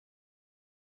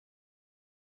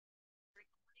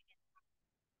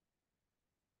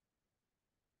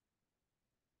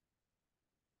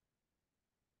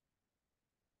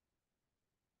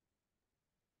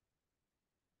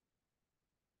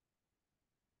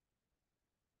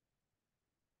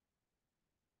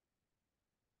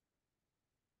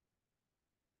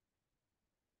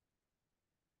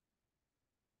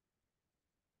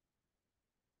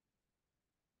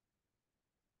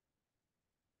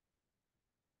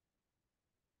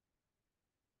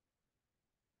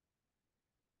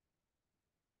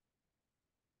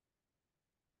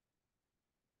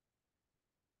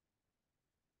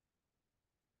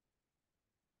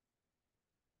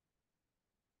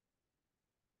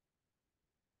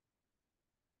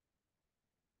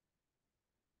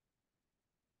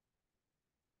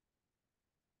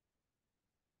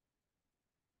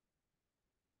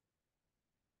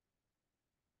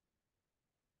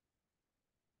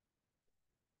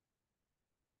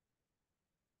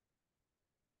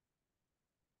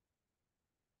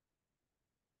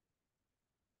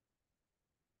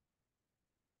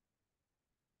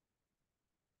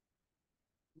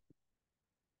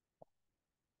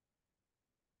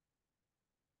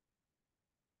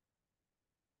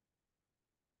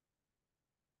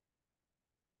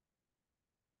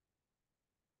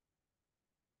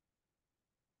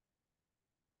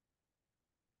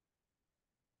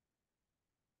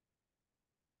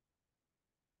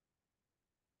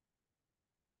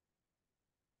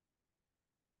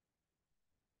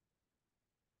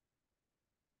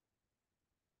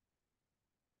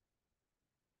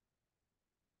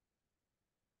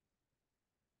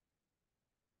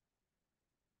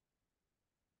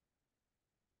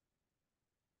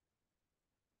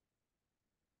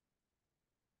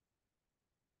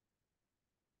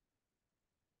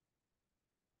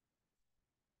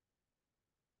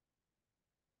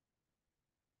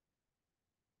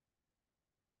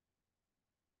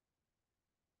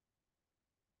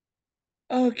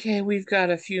Okay, we've got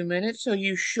a few minutes, so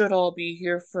you should all be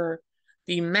here for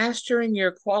the Mastering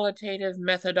Your Qualitative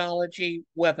Methodology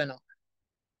webinar.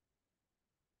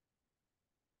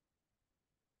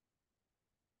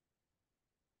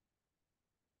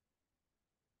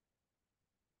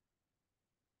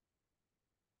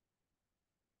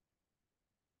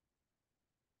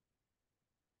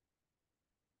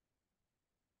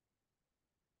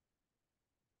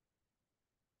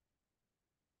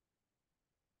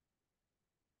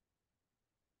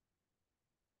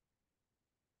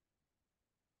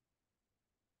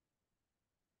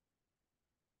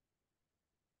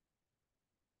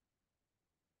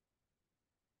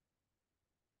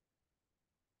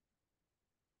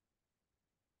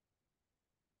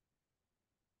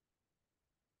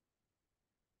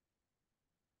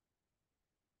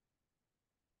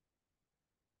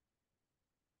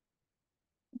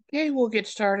 Okay, we'll get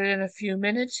started in a few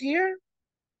minutes here.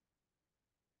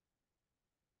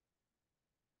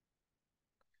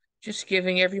 Just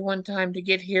giving everyone time to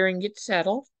get here and get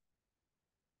settled.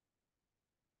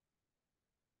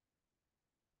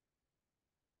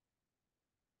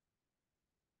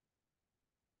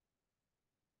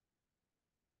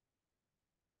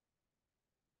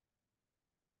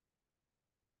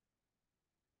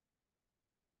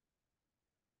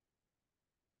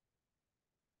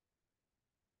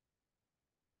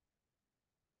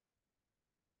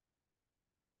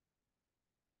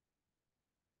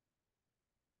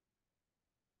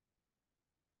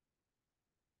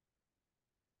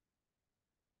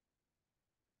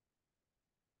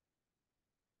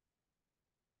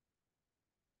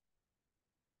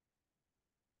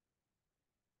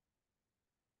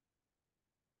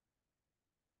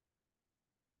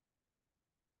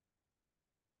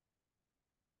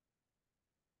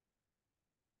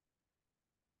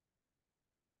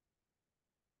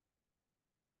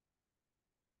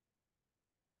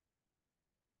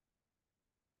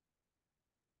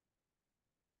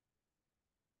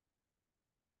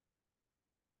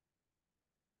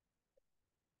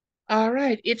 All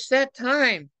right, it's that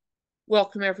time.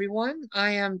 Welcome, everyone.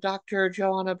 I am Dr.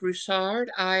 Joanna Broussard.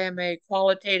 I am a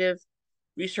qualitative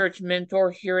research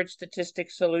mentor here at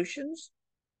Statistics Solutions.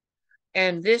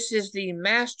 And this is the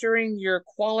Mastering Your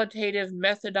Qualitative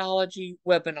Methodology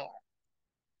webinar.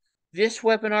 This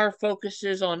webinar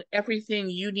focuses on everything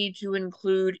you need to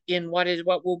include in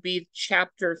what will be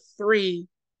chapter 3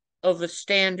 of the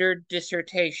standard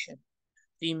dissertation,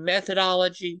 the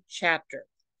methodology chapter.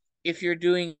 If you're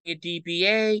doing a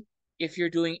DBA, if you're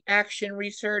doing action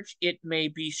research, it may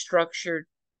be structured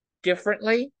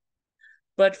differently.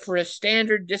 But for a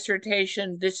standard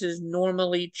dissertation, this is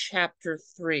normally chapter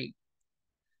 3.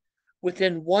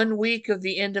 Within 1 week of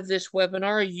the end of this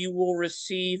webinar, you will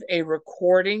receive a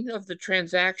recording of the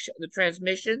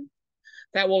transmission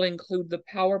that will include the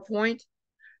PowerPoint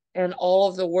and all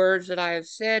of the words that I have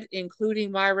said,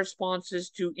 including my responses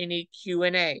to any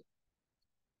Q&A.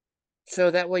 So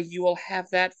that way you will have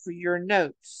that for your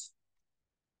notes.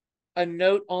 A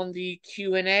note on the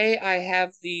Q&A, I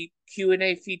have the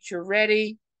Q&A feature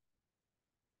ready.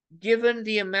 Given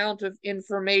the amount of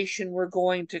information we're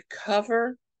going to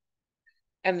cover,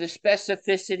 and the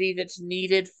specificity that's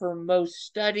needed for most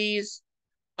studies,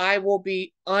 I will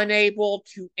be unable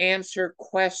to answer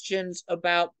questions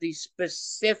about the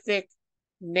specific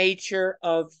nature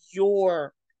of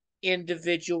your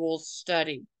individual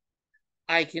study.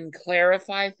 I can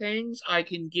clarify things, I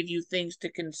can give you things to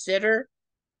consider,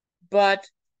 but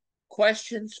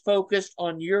questions focused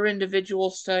on your individual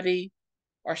study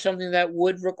are something that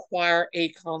would require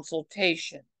a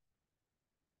consultation.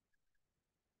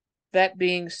 That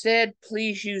being said,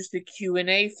 please use the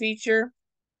Q&A feature.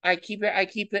 I keep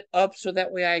it up so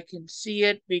that way I can see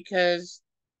it, because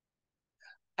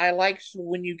I like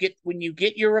when you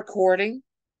get your recording,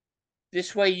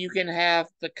 this way you can have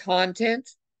the content.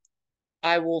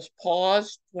 I will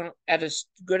pause at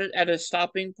a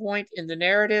stopping point in the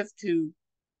narrative to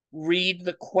read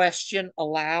the question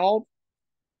aloud,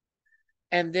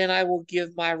 and then I will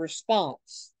give my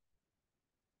response.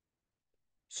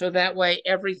 So that way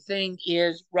everything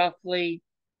is roughly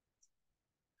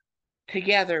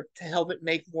together to help it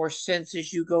make more sense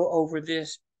as you go over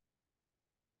this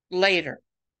later.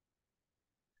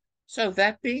 So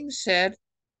that being said,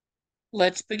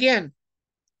 let's begin.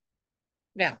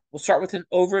 Now, we'll start with an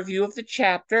overview of the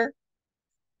chapter.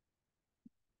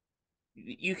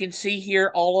 You can see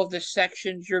here all of the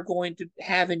sections you're going to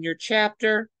have in your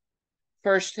chapter.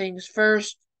 First things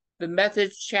first, the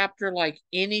methods chapter, like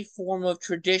any form of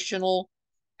traditional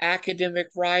academic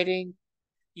writing,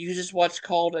 uses what's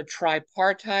called a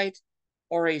tripartite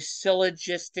or a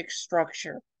syllogistic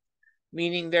structure.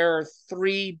 meaning there are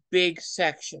three big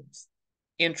sections: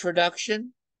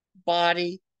 introduction,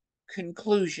 body,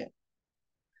 conclusion.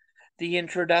 The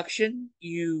introduction,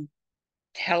 you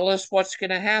tell us what's going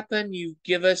to happen, you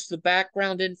give us the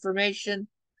background information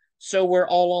so we're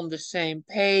all on the same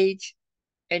page,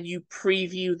 and you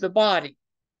preview the body.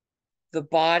 The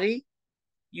body,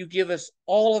 you give us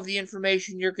all of the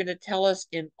information you're going to tell us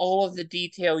in all of the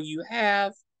detail you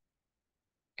have,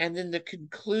 and then the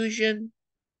conclusion,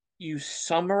 you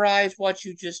summarize what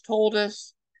you just told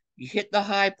us, you hit the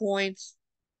high points,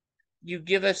 you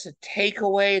give us a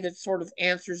takeaway that sort of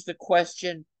answers the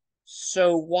question,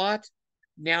 so what?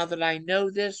 Now that I know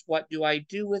this, what do I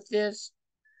do with this?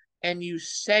 And you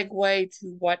segue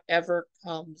to whatever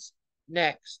comes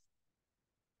next.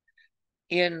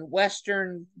 In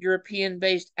Western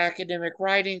European-based academic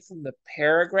writing, from the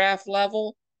paragraph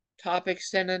level, topic,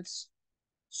 sentence,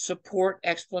 support,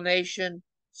 explanation,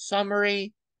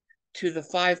 summary, to the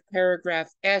 5-paragraph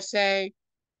essay,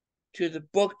 to the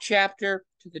book chapter,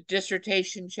 to the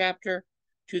dissertation chapter,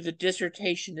 to the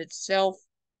dissertation itself.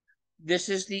 This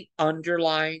is the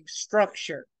underlying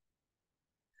structure.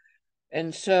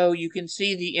 And so you can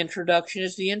see the introduction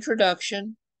is the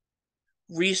introduction.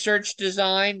 Research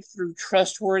design through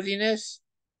trustworthiness,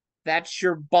 that's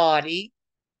your body.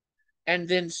 And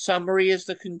then summary is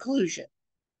the conclusion.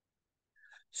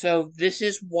 So this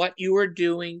is what you are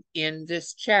doing in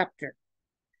this chapter.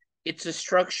 It's a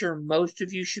structure most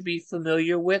of you should be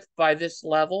familiar with by this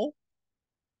level.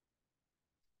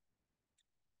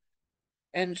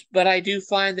 But I do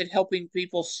find that helping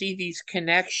people see these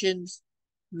connections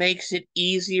makes it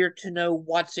easier to know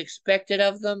what's expected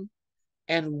of them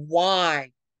and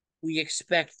why we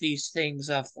expect these things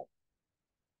of them.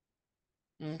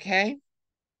 Okay?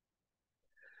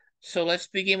 So let's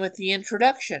begin with the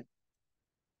introduction.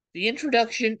 The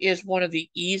introduction is one of the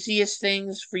easiest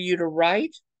things for you to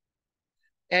write.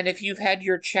 And if you've had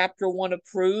your chapter 1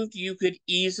 approved, you could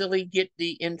easily get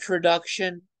the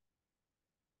introduction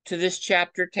to this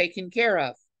chapter taken care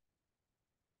of.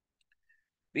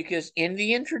 Because in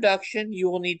the introduction, you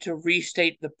will need to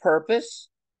restate the purpose.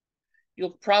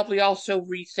 You'll probably also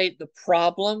restate the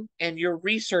problem and your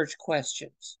research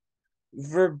questions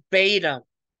verbatim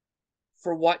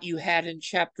for what you had in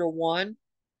chapter 1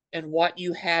 and what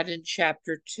you had in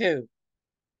chapter 2.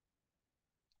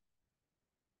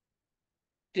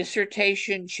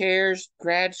 Dissertation chairs,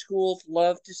 grad schools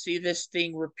love to see this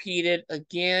thing repeated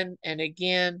again and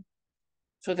again.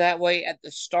 So that way at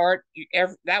the start,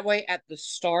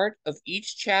 of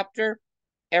each chapter,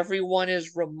 everyone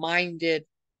is reminded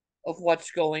of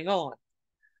what's going on,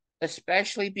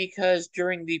 especially because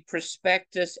during the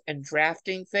prospectus and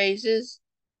drafting phases,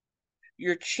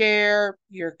 your chair,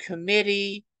 your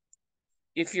committee,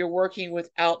 if you're working with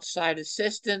outside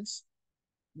assistants,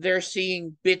 they're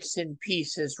seeing bits and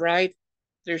pieces, right?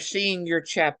 They're seeing your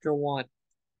chapter 1,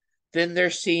 then they're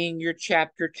seeing your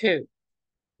chapter 2,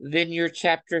 then your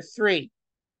chapter 3,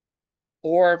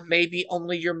 or maybe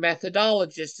only your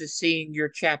methodologist is seeing your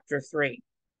chapter 3.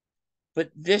 But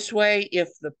this way, if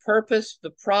the purpose,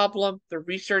 the problem, the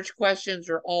research questions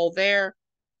are all there,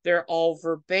 they're all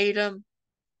verbatim,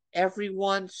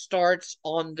 everyone starts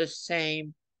on the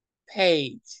same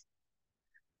page.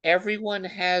 Everyone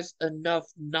has enough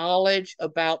knowledge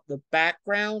about the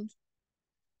background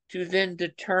to then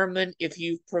determine if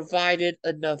you've provided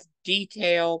enough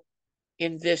detail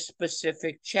in this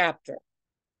specific chapter.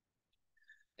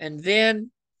 And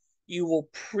then you will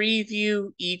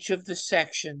preview each of the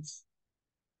sections.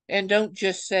 And don't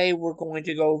just say, we're going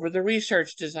to go over the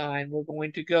research design, we're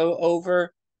going to go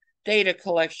over data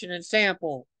collection and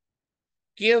sample.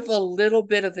 Give a little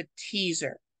bit of a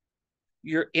teaser.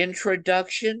 Your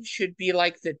introduction should be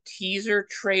like the teaser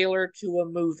trailer to a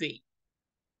movie.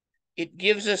 It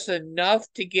gives us enough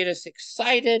to get us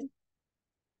excited,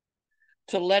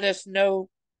 to let us know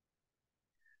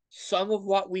some of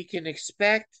what we can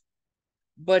expect,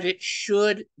 but it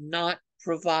should not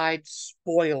provide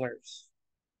spoilers.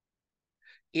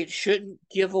 It shouldn't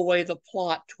give away the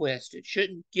plot twist. It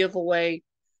shouldn't give away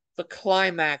the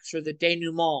climax or the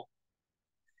denouement.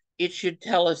 It should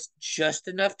tell us just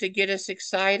enough to get us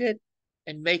excited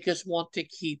and make us want to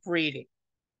keep reading.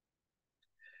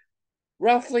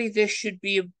 Roughly, this should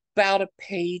be about a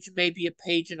page, maybe a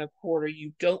page and a quarter.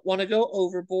 You don't want to go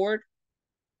overboard.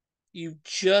 You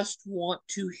just want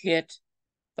to hit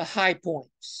the high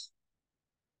points.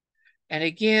 And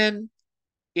again,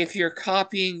 if you're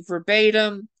copying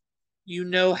verbatim, you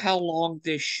know how long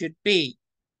this should be.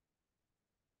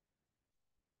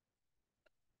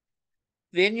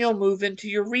 Then you'll move into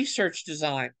your research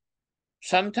design.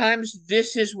 Sometimes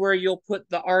this is where you'll put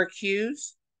the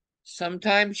RQs.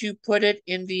 Sometimes you put it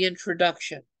in the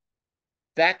introduction.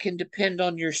 That can depend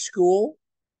on your school.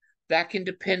 That can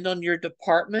depend on your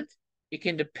department. It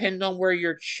can depend on where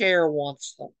your chair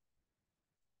wants them.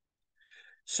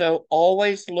 So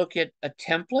always look at a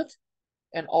template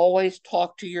and always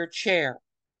talk to your chair.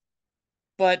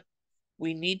 But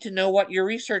we need to know what your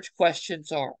research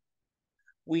questions are.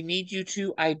 We need you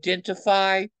to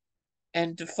identify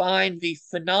and define the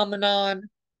phenomenon,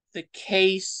 the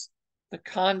case, the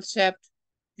concept,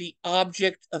 the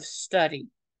object of study.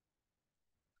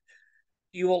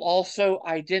 You will also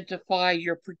identify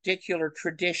your particular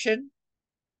tradition,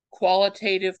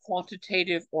 qualitative,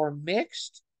 quantitative, or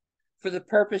mixed. For the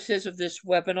purposes of this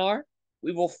webinar,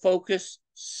 we will focus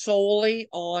solely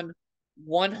on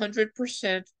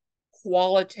 100%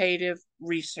 qualitative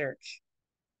research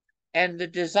and the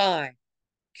design,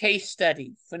 case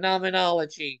study,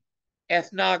 phenomenology,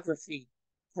 ethnography,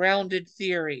 grounded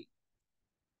theory.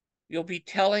 You'll be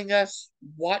telling us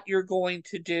what you're going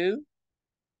to do,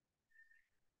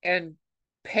 and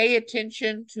pay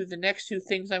attention to the next two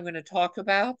things I'm going to talk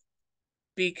about,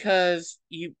 because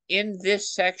in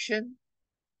this section,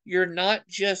 you're not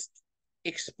just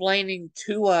explaining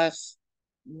to us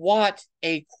what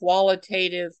a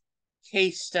qualitative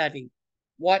case study,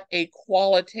 what a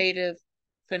qualitative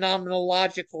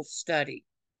phenomenological study,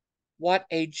 what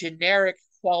a generic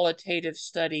qualitative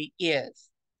study is.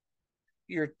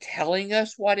 You're telling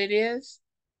us what it is.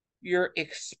 You're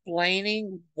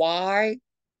explaining why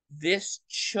this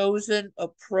chosen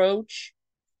approach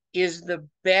is the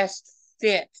best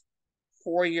fit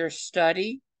for your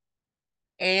study,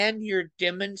 and you're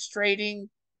demonstrating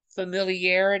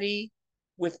familiarity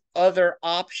with other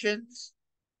options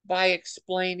by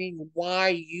explaining why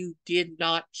you did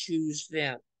not choose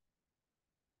them.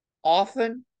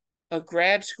 Often, a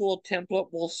grad school template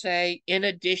will say, in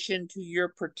addition to your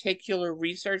particular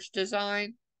research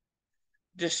design,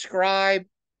 describe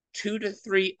 2 to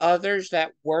 3 others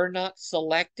that were not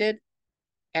selected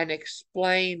and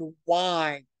explain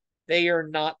why they are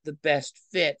not the best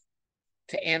fit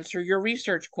to answer your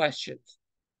research questions,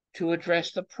 to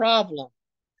address the problem,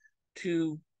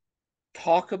 to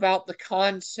talk about the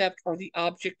concept or the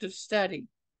object of study.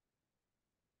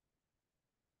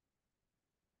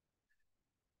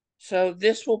 So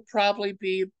this will probably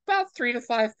be about 3 to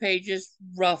 5 pages,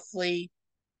 roughly.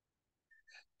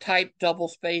 Type double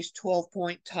space 12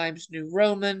 point Times New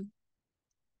Roman.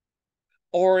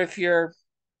 Or if you're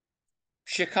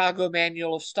Chicago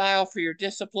Manual of Style for your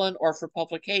discipline or for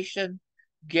publication,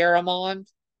 Garamond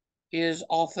is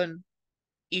often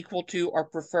equal to or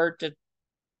preferred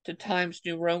to Times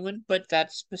New Roman, but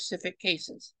that's specific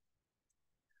cases.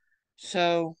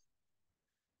 So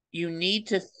you need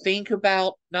to think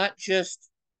about not just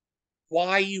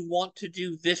why you want to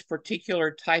do this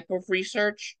particular type of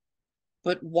research,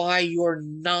 but why you're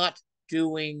not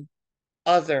doing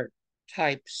other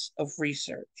types of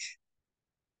research.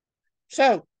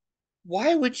 So,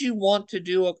 why would you want to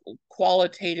do a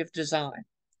qualitative design?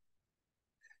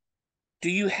 Do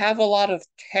you have a lot of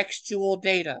textual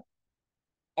data,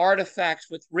 artifacts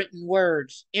with written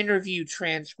words, interview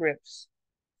transcripts,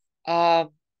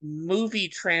 movie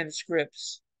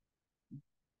transcripts,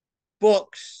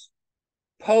 books,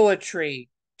 poetry,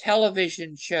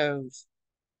 television shows,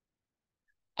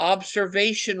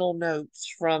 observational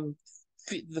notes from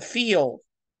the field?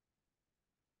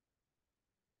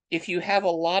 If you have a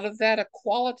lot of that, a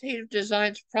qualitative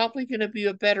design is probably going to be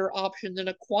a better option than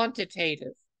a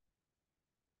quantitative.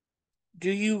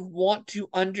 Do you want to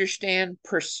understand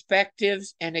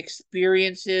perspectives and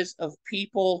experiences of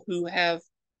people who have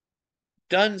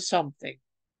done something,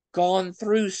 gone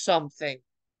through something,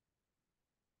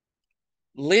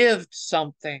 lived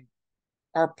something,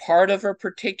 are part of a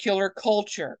particular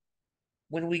culture?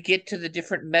 When we get to the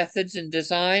different methods and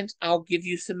designs, I'll give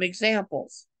you some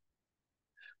examples.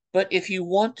 But if you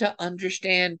want to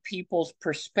understand people's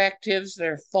perspectives,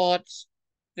 their thoughts,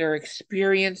 their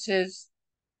experiences,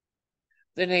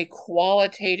 then a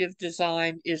qualitative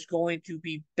design is going to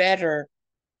be better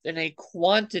than a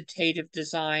quantitative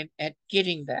design at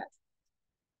getting that.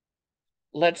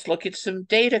 Let's look at some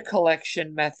data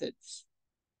collection methods.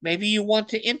 Maybe you want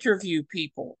to interview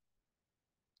people.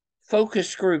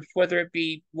 Focus groups, whether it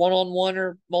be one-on-one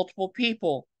or multiple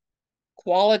people.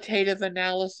 Qualitative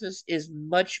analysis is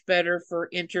much better for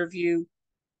interview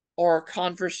or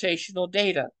conversational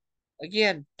data.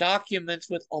 Again, documents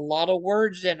with a lot of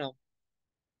words in them.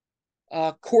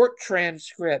 Court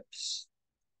transcripts,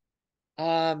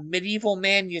 medieval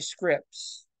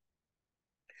manuscripts,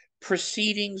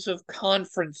 proceedings of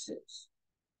conferences,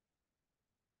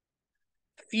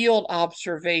 field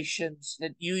observations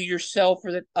that you yourself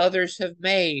or that others have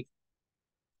made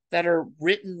that are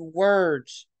written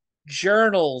words,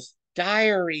 journals,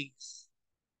 diaries,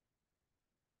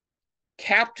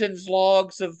 captain's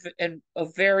logs of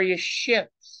various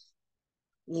ships,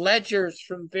 ledgers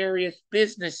from various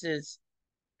businesses,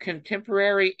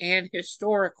 contemporary and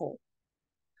historical,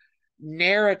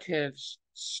 narratives,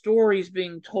 stories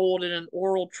being told in an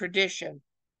oral tradition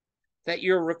that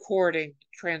you're recording,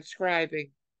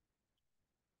 transcribing.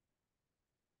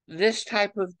 This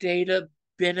type of data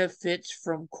benefits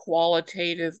from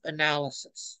qualitative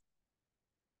analysis.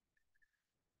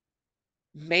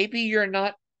 Maybe you're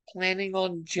not planning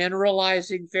on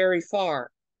generalizing very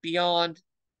far beyond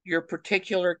your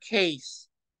particular case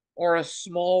or a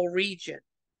small region.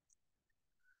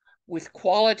 With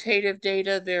qualitative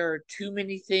data, there are too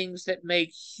many things that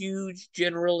make huge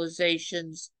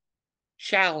generalizations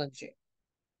challenging.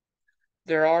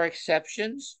 There are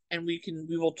exceptions, and we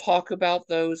will talk about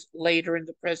those later in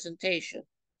the presentation.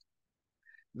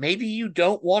 Maybe you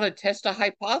don't want to test a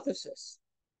hypothesis.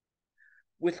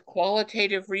 With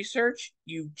qualitative research,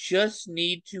 you just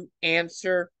need to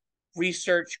answer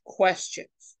research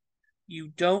questions. You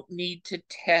don't need to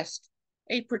test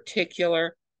a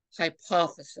particular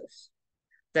hypothesis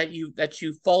that you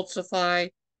falsify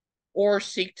or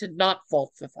seek to not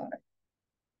falsify.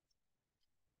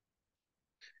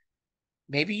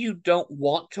 Maybe you don't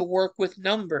want to work with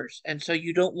numbers, and so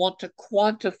you don't want to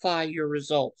quantify your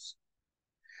results.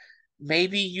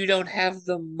 Maybe you don't have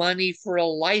the money for a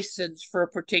license for a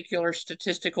particular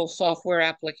statistical software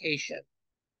application,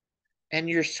 and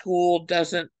your school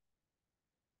doesn't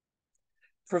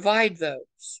provide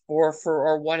those, or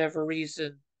for whatever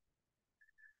reason.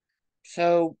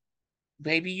 So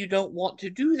maybe you don't want to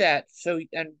do that.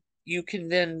 And you can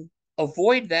then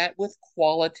avoid that with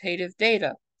qualitative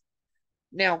data.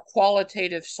 Now,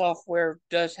 qualitative software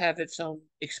does have its own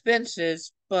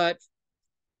expenses, but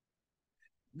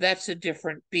that's a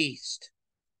different beast.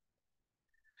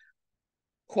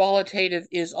 Qualitative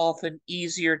is often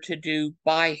easier to do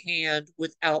by hand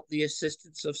without the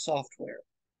assistance of software.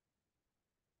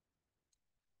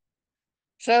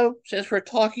 So, since we're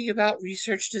talking about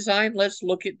research design, let's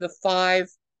look at the 5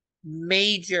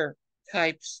 major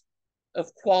types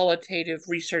of qualitative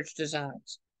research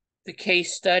designs: the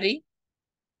case study,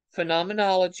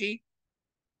 phenomenology,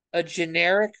 a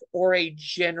generic or a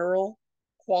general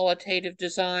qualitative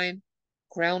design,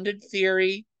 grounded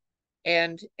theory,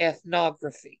 and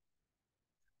ethnography.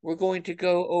 We're going to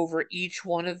go over each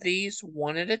one of these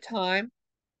one at a time,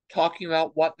 talking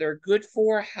about what they're good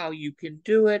for, how you can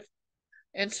do it,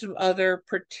 and some other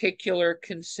particular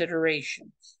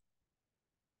considerations.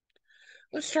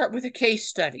 Let's start with a case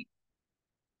study.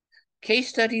 Case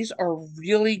studies are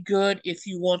really good if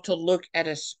you want to look at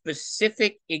a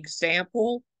specific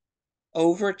example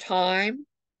over time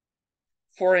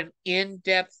for an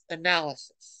in-depth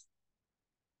analysis.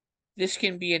 This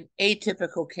can be an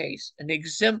atypical case, an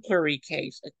exemplary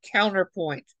case, a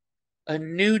counterpoint, a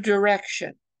new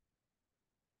direction,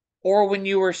 or when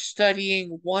you are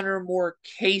studying one or more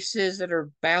cases that are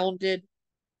bounded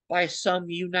by some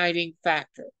uniting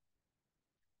factor.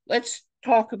 Let's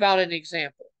talk about an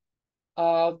example.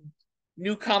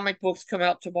 New comic books come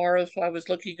out tomorrow, so I was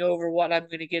looking over what I'm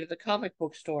going to get at the comic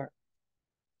book store.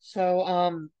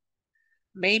 So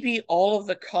maybe all of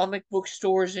the comic book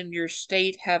stores in your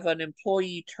state have an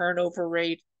employee turnover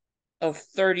rate of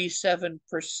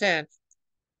 37%,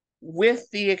 with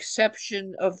the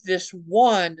exception of this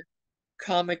one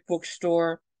comic book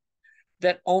store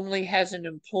that only has an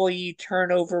employee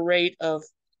turnover rate of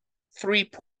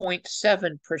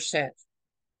 3.7%.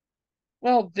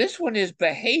 Well, this one is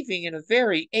behaving in a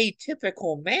very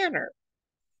atypical manner.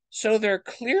 So they're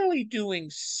clearly doing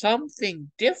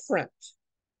something different.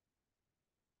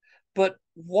 But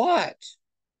what?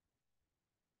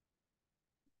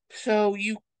 So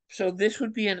this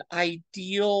would be an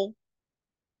ideal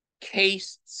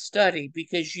case study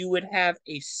because you would have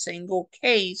a single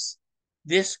case,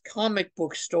 this comic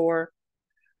book store,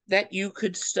 that you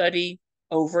could study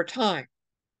over time.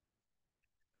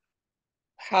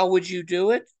 How would you do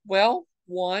it? Well,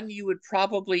 one, you would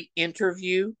probably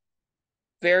interview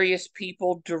various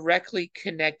people directly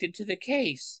connected to the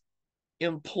case,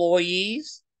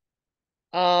 employees,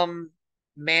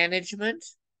 management.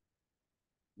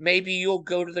 Maybe you'll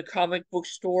go to the comic book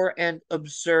store and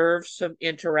observe some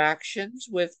interactions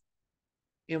with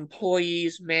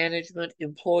employees, management,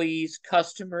 employees,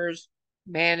 customers,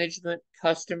 management,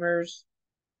 customers.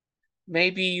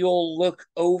 Maybe you'll look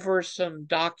over some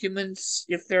documents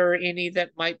if there are any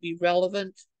that might be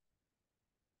relevant.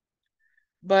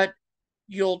 But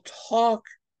you'll talk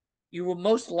You will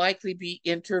most likely be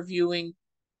interviewing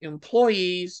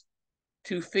employees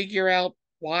to figure out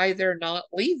why they're not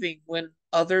leaving when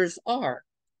others are.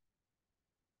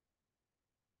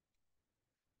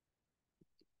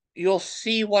 You'll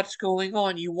see what's going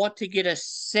on. You want to get a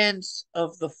sense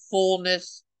of the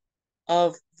fullness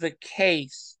of the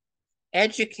case.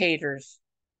 Educators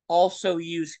also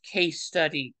use case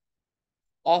study,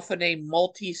 often a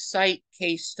multi-site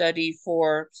case study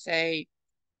for, say,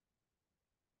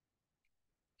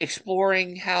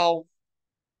 exploring how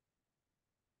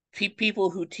people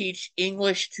who teach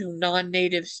English to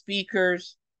non-native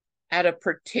speakers at a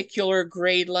particular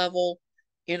grade level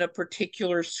in a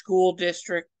particular school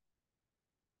district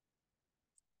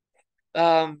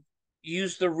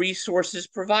use the resources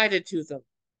provided to them.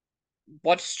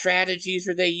 What strategies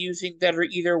are they using that are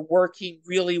either working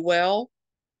really well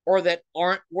or that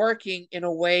aren't working in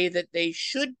a way that they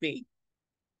should be?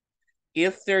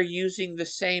 If they're using the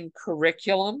same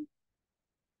curriculum,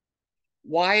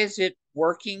 why is it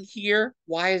working here?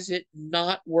 Why is it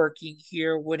not working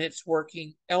here when it's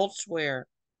working elsewhere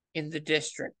in the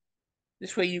district?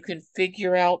 This way you can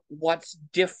figure out what's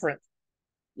different,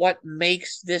 what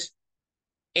makes this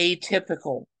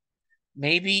atypical.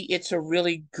 Maybe it's a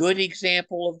really good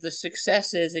example of the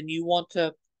successes and you want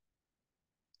to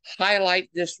highlight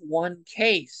this one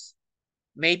case.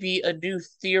 Maybe a new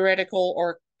theoretical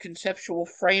or conceptual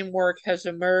framework has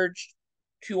emerged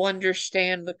to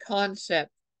understand the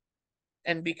concept.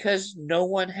 And because no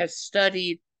one has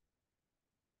studied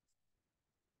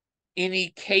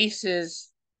any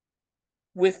cases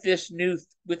with this new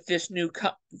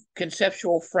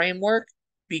conceptual framework,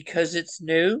 because it's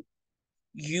new,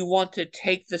 you want to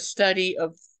take the study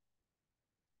of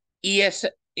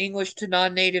English to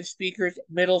non-native speakers,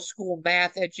 middle school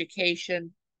math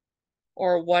education,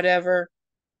 or whatever,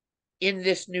 in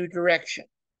this new direction.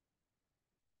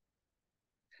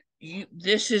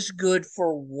 This is good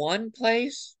for one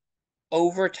place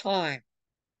over time.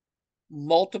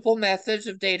 Multiple methods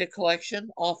of data collection,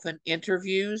 often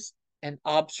interviews and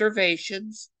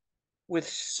observations with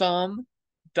some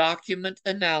document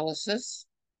analysis.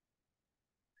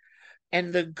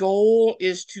 And the goal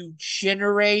is to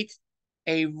generate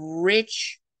a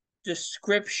rich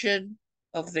description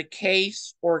of the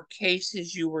case or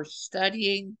cases you were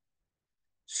studying,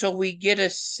 so we get a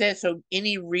sense of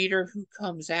any reader who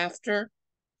comes after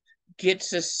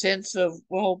gets a sense of,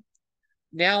 well,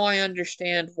 now I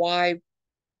understand why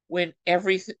when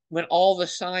all the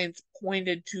signs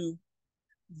pointed to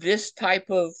this type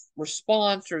of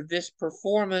response or this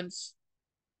performance,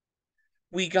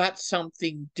 we got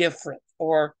something different.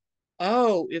 Or,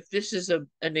 oh, if this is an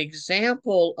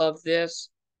example of this,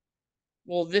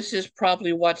 well, this is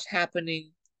probably what's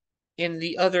happening in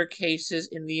the other cases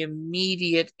in the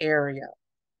immediate area.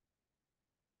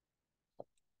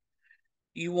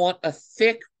 You want a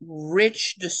thick,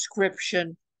 rich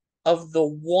description of the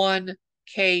one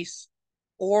case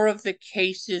or of the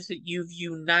cases that you've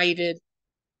united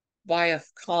by a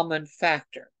common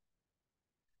factor.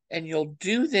 And you'll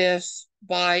do this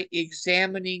by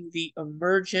examining the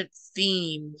emergent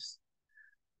themes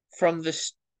from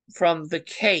the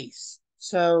case.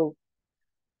 So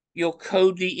you'll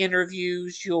code the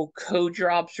interviews, you'll code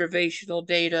your observational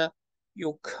data,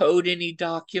 you'll code any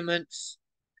documents,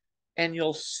 and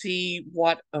you'll see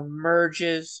what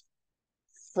emerges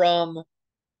from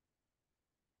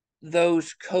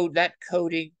that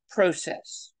coding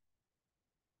process.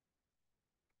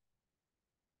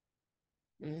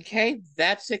 Okay,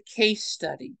 that's a case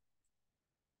study.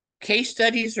 Case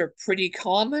studies are pretty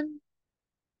common.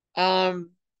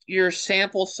 Your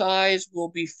sample size will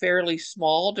be fairly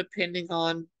small depending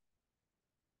on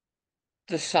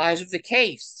the size of the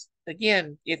case.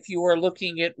 Again, if you are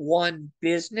looking at one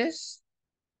business,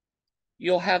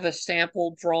 you'll have a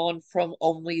sample drawn from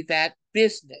only that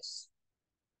business.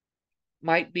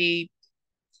 Might be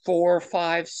 4,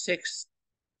 5, 6,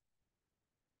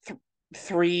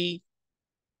 3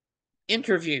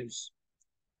 interviews.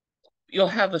 You'll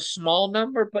have a small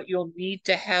number, but you'll need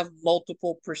to have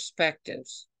multiple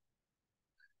perspectives.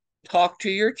 Talk to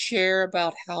your chair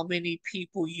about how many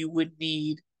people you would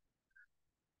need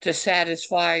to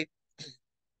satisfy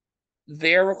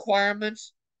their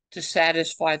requirements, to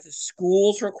satisfy the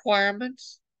school's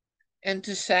requirements, and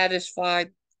to satisfy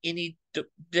any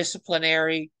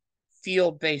disciplinary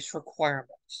field-based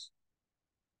requirements.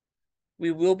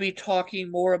 We will be talking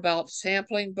more about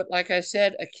sampling, but like I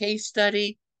said, a case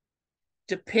study,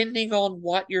 depending on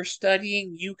what you're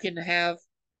studying, you can have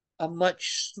a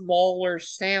much smaller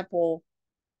sample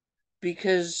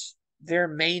because there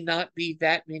may not be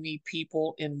that many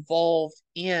people involved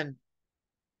in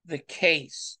the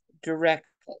case. directly.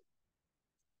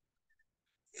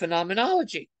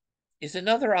 Phenomenology is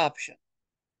another option.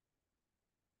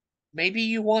 Maybe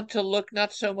you want to look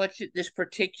not so much at this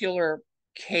particular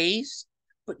case,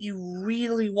 but you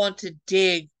really want to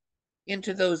dig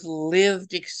into those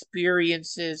lived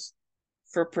experiences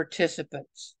for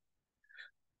participants.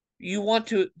 You want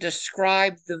to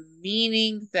describe the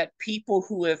meaning that people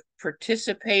who have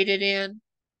participated in,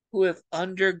 who have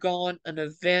undergone an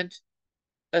event,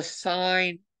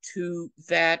 assign to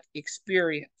that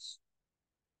experience.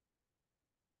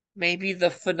 Maybe the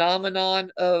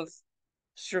phenomenon of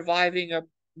surviving a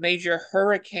major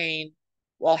hurricane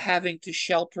while having to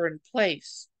shelter in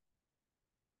place.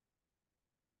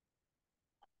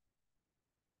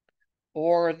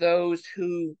 Or those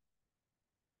who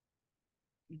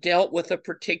dealt with a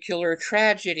particular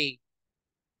tragedy.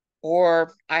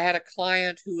 Or I had a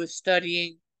client who was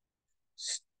studying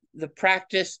the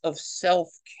practice of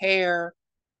self-care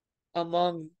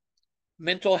among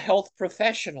mental health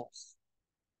professionals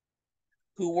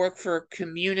who work for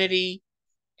community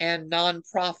and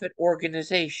nonprofit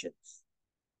organizations.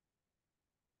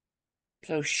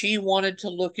 So she wanted to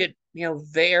look at,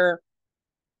 their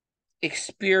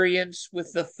experience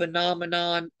with the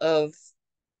phenomenon of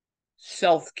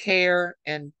self-care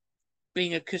and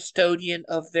being a custodian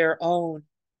of their own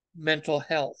mental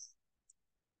health.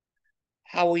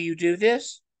 How will you do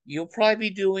this? You'll probably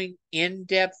be doing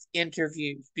in-depth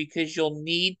interviews because you'll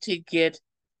need to get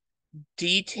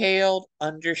detailed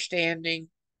understanding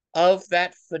of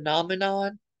that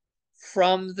phenomenon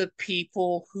from the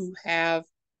people who have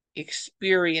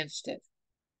experienced it.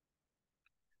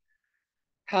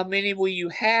 How many will you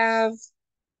have?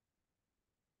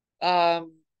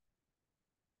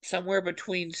 Somewhere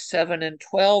between 7 and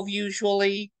 12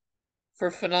 usually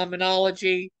for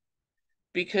phenomenology,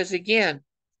 because again,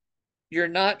 you're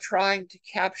not trying to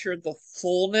capture the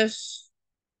fullness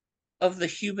of the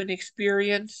human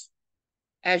experience.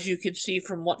 As you can see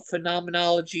from what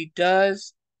phenomenology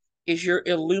does, is you're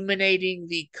illuminating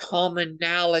the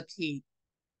commonality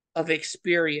of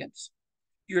experience.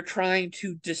 You're trying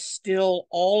to distill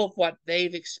all of what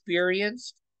they've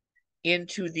experienced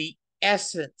into the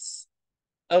essence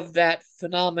of that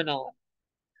phenomenon.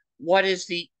 What is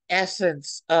the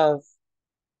essence of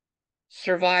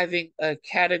surviving a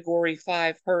Category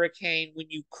 5 hurricane when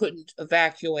you couldn't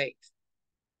evacuate?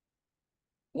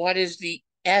 What is the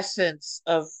essence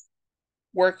of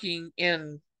working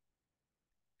in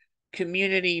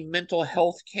community mental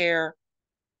health care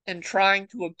and trying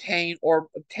to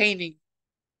obtaining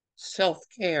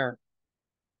self-care?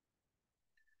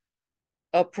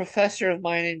 A professor of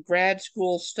mine in grad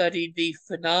school studied the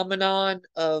phenomenon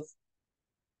of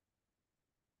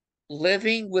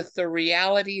living with the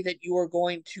reality that you are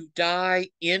going to die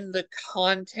in the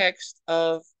context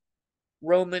of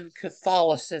Roman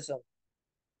Catholicism.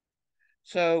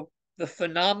 So the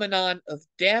phenomenon of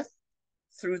death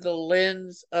through the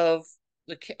lens of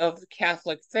the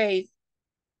Catholic faith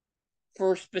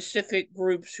for specific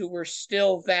groups who were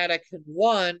still Vatican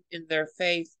I in their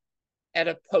faith at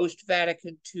a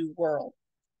post-Vatican II world.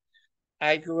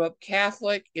 I grew up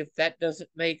Catholic. If that doesn't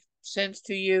make sense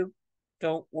to you,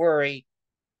 don't worry.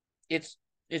 It's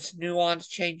nuance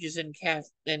changes in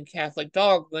Catholic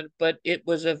dogma, but it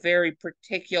was a very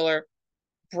particular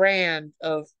brand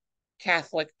of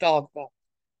Catholic dogma.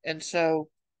 And so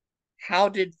how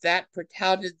did that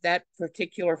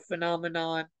particular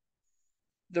phenomenon,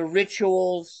 the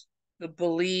rituals, the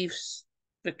beliefs,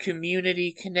 the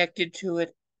community connected to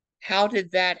it, how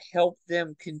did that help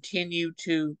them continue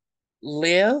to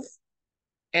live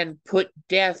and put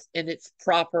death in its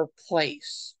proper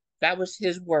place? That was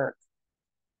his work.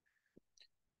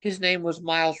 His name was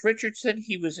Miles Richardson.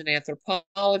 He was an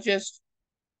anthropologist.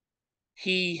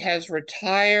 He has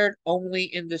retired only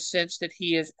in the sense that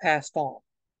he has passed on.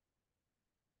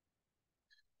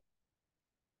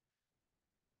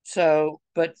 So,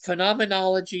 but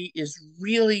phenomenology is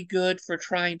really good for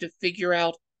trying to figure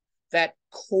out that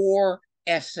core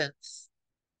essence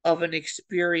of an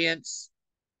experience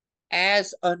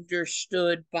as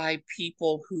understood by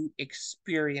people who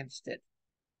experienced it.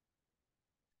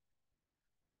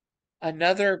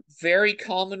 Another very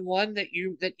common one that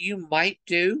you might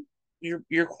do,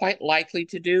 you're quite likely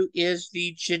to do, is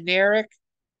the generic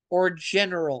or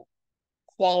general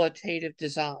qualitative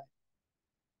design.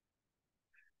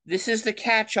 This is the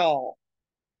catch-all.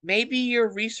 Maybe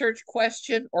your research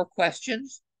question or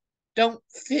questions don't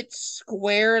fit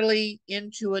squarely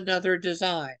into another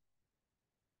design.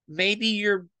 Maybe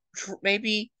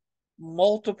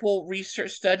multiple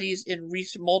research studies in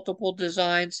multiple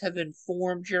designs have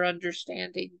informed your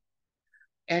understanding,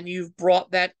 and you've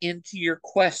brought that into your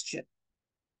question.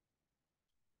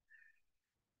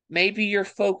 Maybe your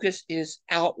focus is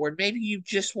outward. Maybe you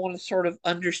just want to sort of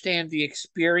understand the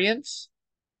experience,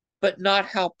 but not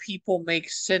how people make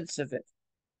sense of it.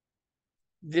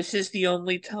 This is the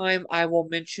only time I will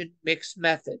mention mixed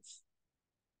methods.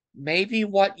 Maybe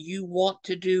what you want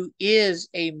to do is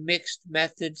a mixed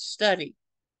method study.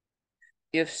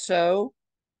 If so,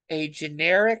 a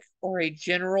generic or a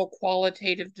general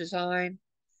qualitative design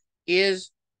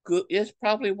is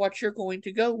probably what you're going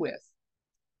to go with.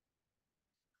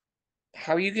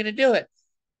 How are you going to do it?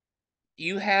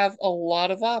 You have a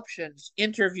lot of options: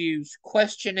 interviews,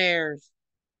 questionnaires,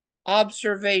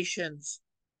 observations.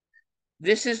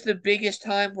 This is the biggest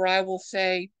time where I will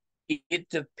say it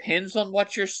depends on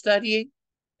what you're studying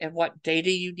and what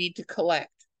data you need to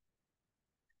collect.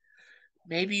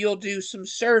 Maybe you'll do some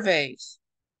surveys.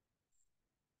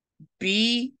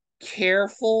 Be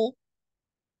careful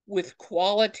with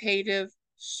qualitative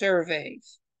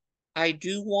surveys. I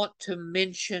do want to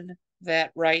mention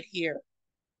that right here.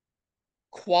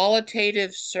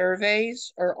 Qualitative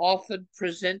surveys are often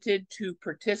presented to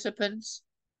participants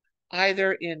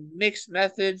either in mixed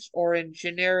methods or in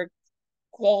generic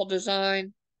qual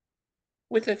design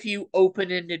with a few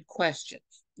open-ended questions.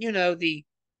 You know, the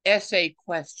essay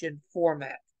question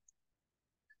format.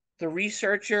 The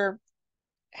researcher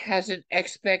has an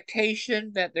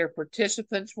expectation that their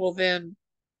participants will then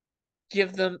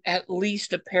give them at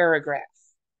least a paragraph,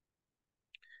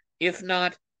 if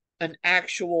not an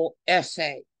actual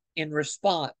essay in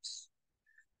response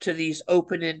to these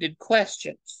open-ended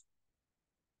questions.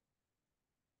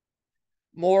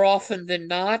 More often than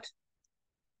not,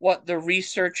 what the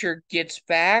researcher gets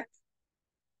back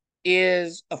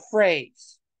is a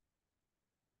phrase,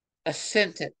 a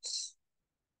sentence,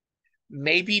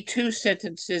 maybe two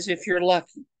sentences if you're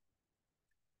lucky.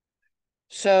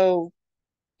 So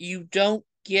you don't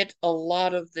get a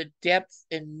lot of the depth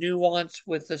and nuance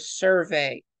with a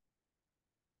survey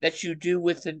that you do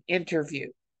with an interview.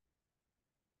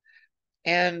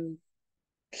 And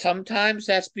sometimes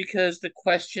that's because the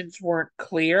questions weren't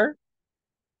clear.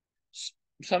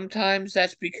 Sometimes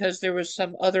that's because there was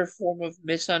some other form of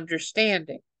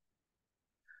misunderstanding.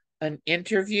 An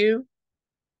interview,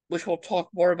 which we'll talk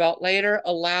more about later,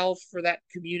 allows for that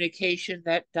communication,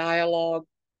 that dialogue,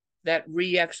 that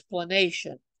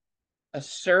re-explanation. A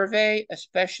survey,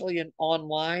 especially an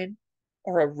online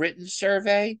or a written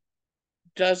survey,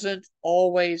 doesn't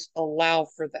always allow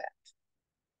for that.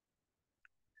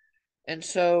 And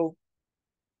so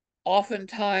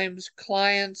oftentimes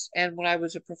clients, and when I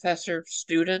was a professor,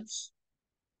 students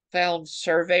found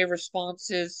survey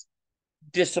responses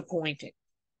disappointing.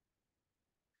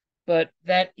 But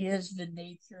that is the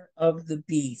nature of the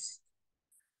beast.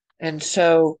 And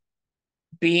so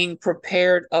being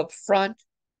prepared up front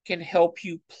can help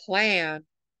you plan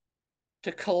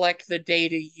to collect the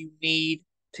data you need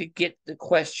to get the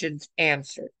questions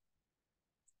answered.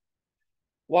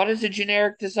 What does a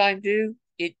generic design do?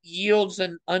 It yields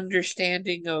an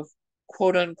understanding of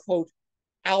quote unquote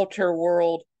outer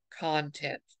world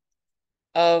content,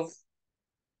 of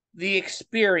the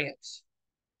experience.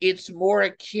 It's more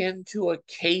akin to a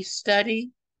case study,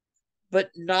 but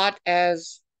not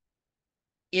as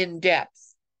in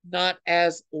depth, not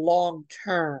as long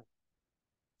term.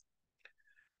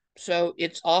 So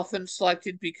it's often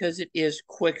selected because it is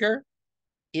quicker,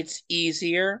 it's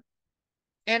easier,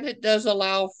 and it does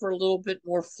allow for a little bit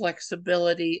more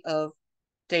flexibility of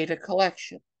data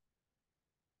collection.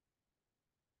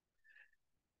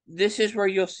 This is where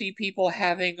you'll see people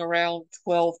having around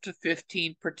 12 to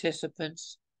 15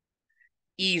 participants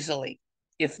easily,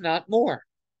 if not more.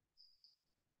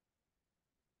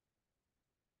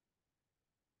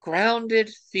 Grounded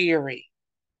theory.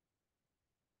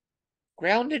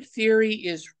 Grounded theory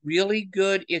is really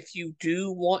good if you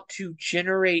do want to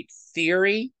generate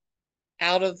theory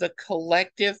out of the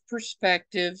collective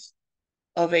perspectives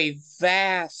of a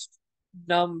vast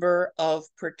number of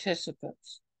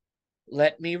participants.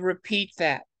 Let me repeat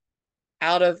that.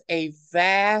 Out of a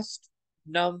vast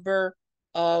number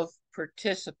of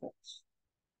participants.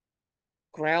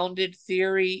 Grounded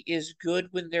theory is good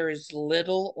when there is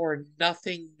little or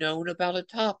nothing known about a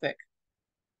topic.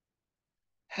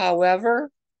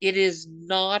 However, it is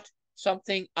not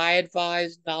something I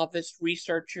advise novice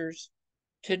researchers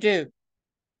to do.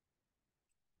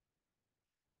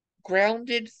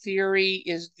 Grounded theory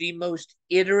is the most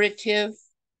iterative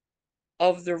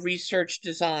of the research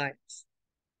designs.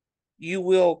 You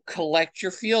will collect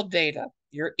your field data,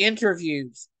 your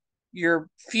interviews, your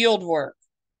field work,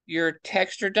 your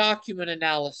text or document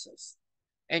analysis,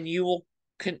 and you will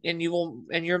and you will,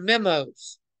 in your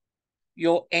memos,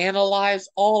 you'll analyze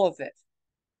all of it,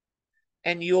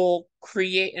 and you'll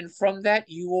create, and from that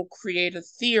you will create a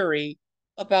theory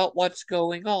about what's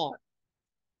going on.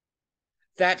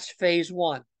 That's phase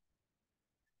one.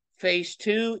 Phase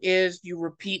two is you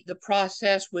repeat the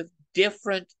process with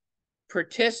different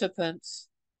participants,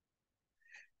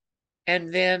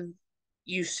 and then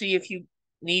you see if you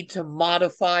need to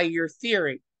modify your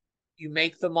theory. You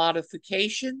make the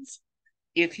modifications.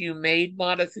 If you made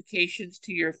modifications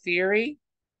to your theory,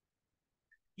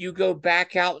 you go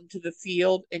back out into the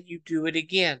field and you do it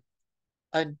again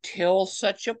until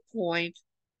such a point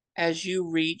as you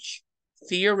reach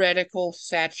theoretical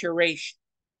saturation,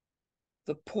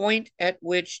 the point at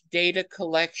which data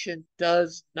collection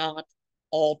does not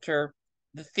alter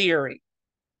the theory.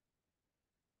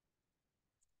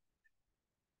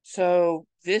 So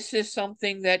this is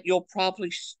something that you'll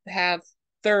probably have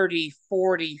 30,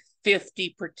 40,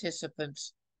 50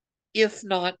 participants, if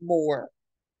not more.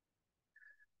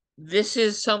 This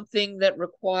is something that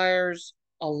requires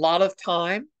a lot of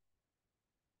time,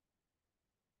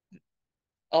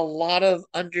 a lot of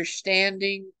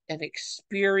understanding and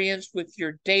experience with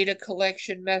your data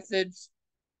collection methods,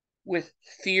 with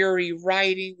theory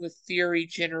writing, with theory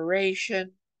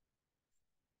generation.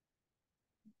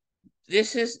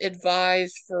 This is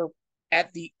advised for,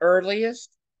 at the earliest,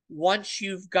 once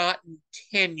you've gotten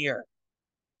tenure.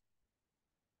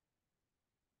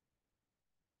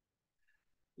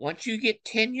 Once you get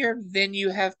tenure, then you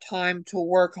have time to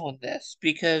work on this,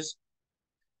 because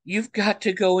you've got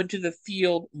to go into the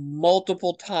field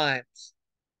multiple times.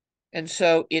 And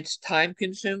so it's time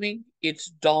consuming, it's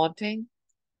daunting.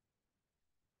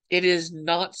 It is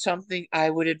not something I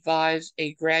would advise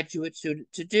a graduate student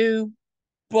to do,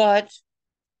 but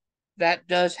that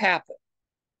does happen.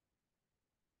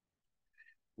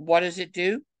 What does it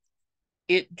do?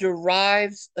 It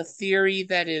derives a theory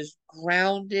that is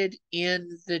grounded in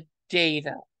the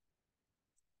data.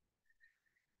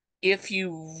 If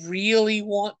you really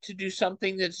want to do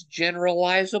something that's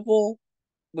generalizable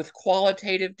with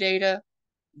qualitative data,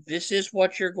 this is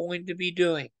what you're going to be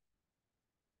doing.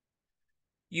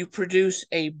 You produce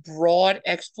a broad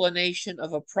explanation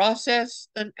of a process,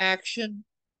 an action,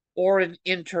 or an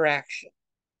interaction.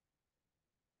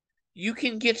 You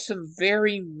can get some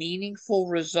very meaningful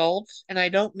results, and I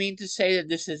don't mean to say that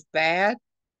this is bad,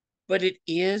 but it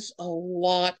is a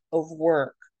lot of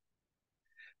work.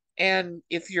 And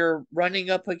if you're running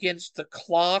up against the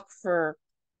clock for,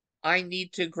 I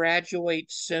need to graduate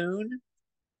soon,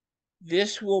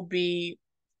 this will be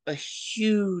a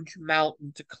huge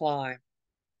mountain to climb.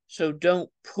 So don't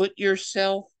put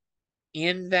yourself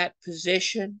in that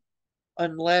position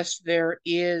unless there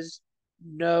is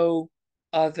no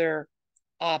other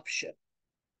option.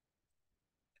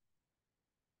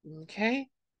 Okay?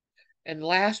 And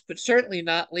last but certainly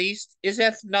not least is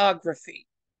ethnography.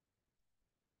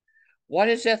 What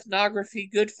is ethnography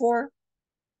good for?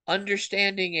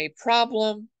 Understanding a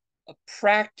problem, a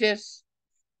practice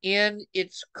in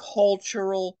its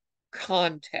cultural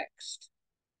context.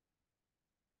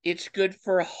 It's good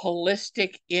for a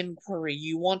holistic inquiry.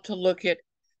 You want to look at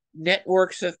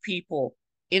networks of people,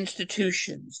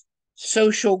 institutions,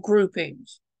 social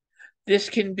groupings. This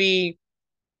can be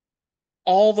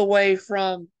all the way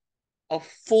from a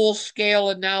full-scale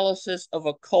analysis of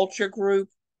a culture group,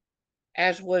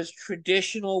 as was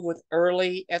traditional with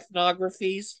early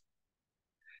ethnographies,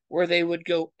 where they would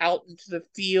go out into the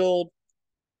field,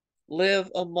 live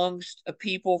amongst a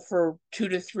people for 2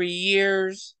 to 3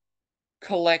 years,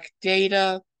 collect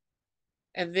data,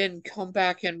 and then come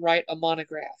back and write a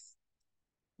monograph,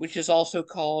 which is also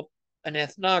called an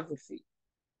ethnography.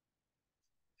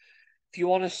 If you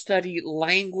want to study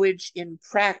language in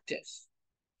practice,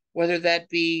 whether that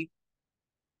be,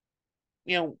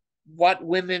 what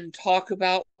women talk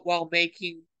about while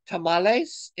making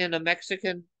tamales in a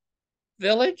Mexican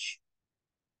village,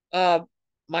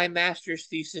 my master's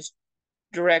thesis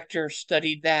director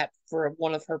studied that for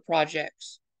one of her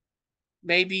projects.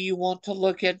 Maybe you want to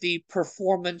look at the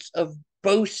performance of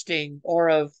boasting or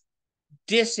of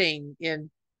dissing in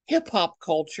hip hop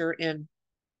culture in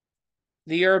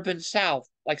the urban South,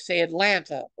 like say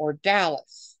Atlanta or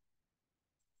Dallas.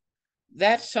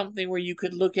 That's something where you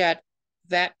could look at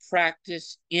that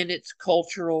practice in its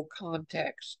cultural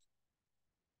context.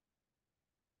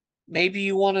 Maybe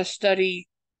you want to study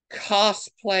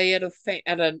cosplay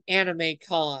at an anime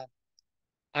con.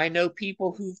 I know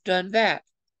people who've done that.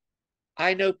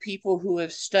 I know people who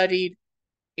have studied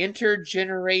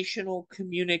intergenerational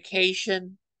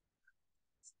communication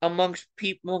amongst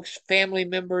family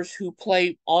members who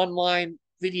play online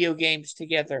video games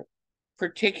together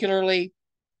particularly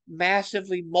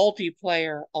massively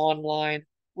multiplayer online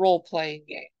role-playing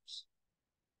games.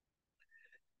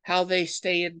 How they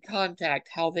stay in contact,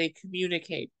 how they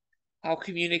communicate, how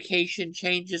communication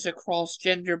changes across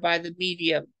gender by the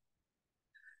medium.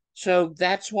 So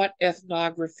that's what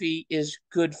ethnography is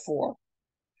good for.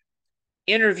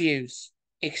 Interviews,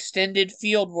 extended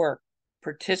fieldwork,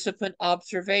 participant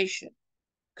observation,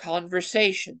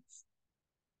 conversations.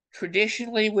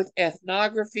 Traditionally, with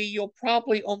ethnography, you'll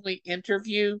probably only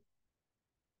interview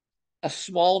a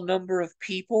small number of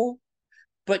people,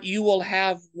 but you will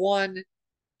have one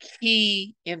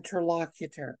key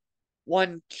interlocutor,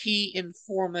 one key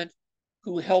informant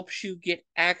who helps you get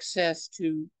access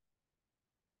to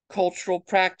cultural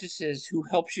practices, who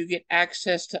helps you get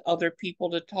access to other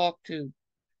people to talk to.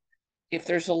 If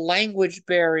there's a language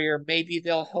barrier, maybe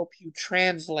they'll help you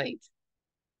translate.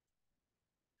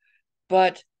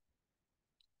 But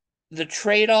the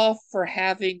trade-off for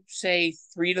having, say,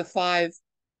 3 to 5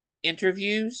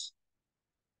 interviews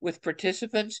with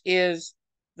participants is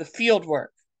the fieldwork,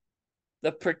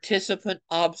 the participant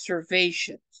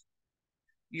observations.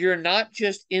 You're not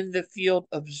just in the field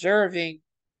observing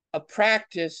a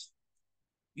practice,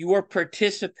 you are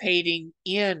participating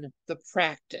in the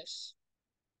practice.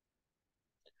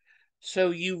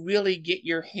 So you really get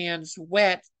your hands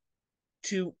wet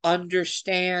to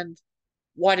understand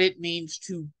what it means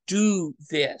to do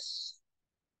this.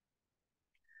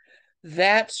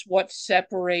 That's what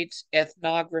separates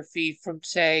ethnography from,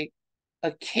 say,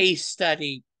 a case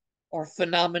study or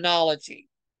phenomenology.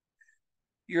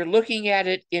 You're looking at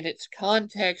it in its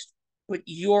context, but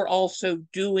you're also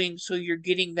doing, so you're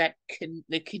getting that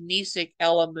the kinesic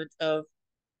element of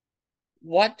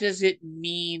what does it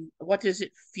mean, what does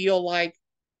it feel like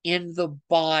in the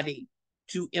body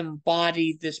to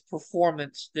embody this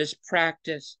performance, this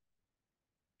practice,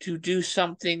 to do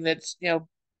something that's,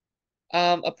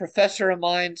 a professor of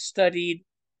mine studied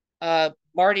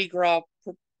Mardi Gras,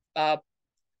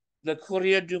 the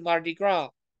Courrier du Mardi Gras,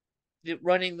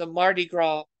 running the Mardi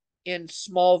Gras in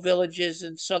small villages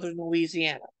in southern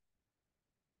Louisiana.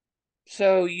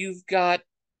 So you've got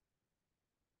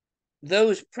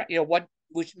those,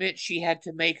 which meant she had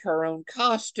to make her own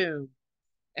costume,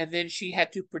 and then she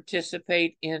had to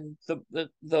participate in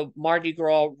the Mardi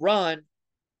Gras run,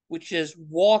 which is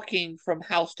walking from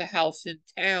house to house in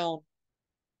town,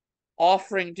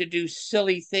 offering to do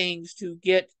silly things to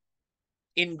get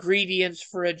ingredients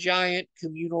for a giant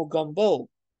communal gumbo,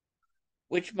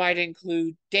 which might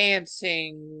include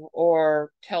dancing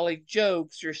or telling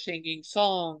jokes or singing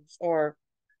songs or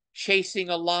chasing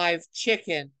a live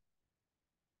chicken,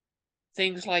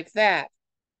 things like that,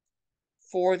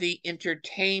 for the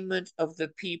entertainment of the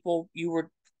people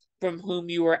from whom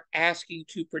you were asking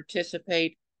to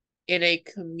participate in a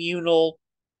communal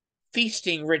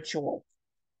feasting ritual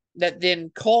that then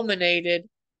culminated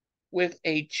with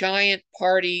a giant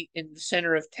party in the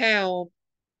center of town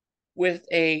with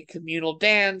a communal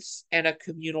dance and a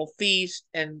communal feast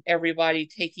and everybody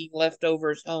taking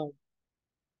leftovers home.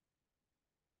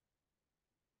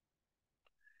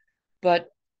 But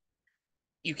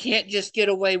you can't just get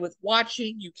away with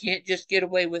watching. You can't just get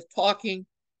away with talking.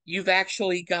 You've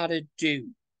actually got to do.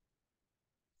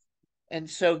 And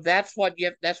so that's what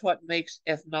makes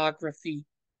ethnography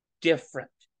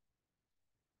different.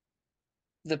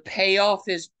 The payoff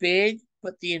is big,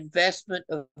 but the investment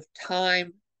of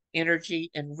time, energy,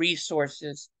 and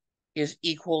resources is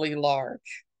equally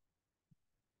large.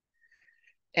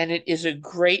 And it is a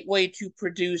great way to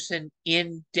produce an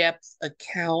in-depth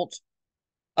account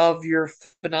of your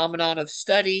phenomenon of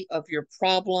study, of your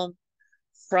problem,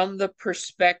 from the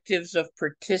perspectives of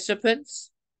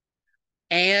participants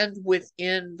and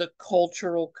within the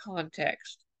cultural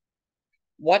context.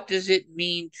 What does it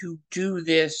mean to do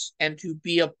this and to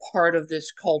be a part of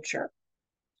this culture?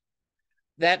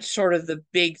 That's sort of the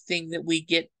big thing that we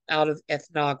get out of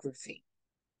ethnography.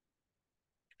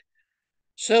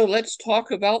 So let's talk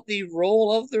about the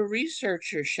role of the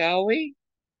researcher, shall we?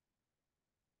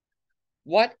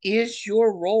 What is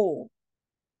your role?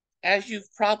 As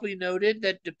you've probably noted,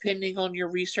 that depending on your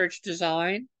research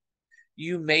design,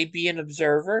 you may be an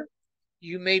observer,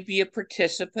 you may be a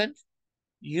participant,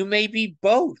 you may be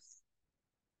both.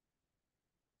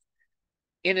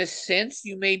 In a sense,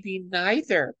 you may be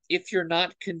neither. If you're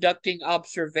not conducting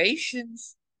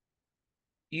observations,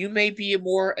 you may be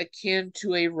more akin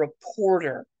to a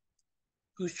reporter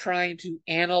who's trying to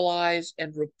analyze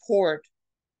and report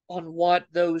on what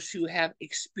those who have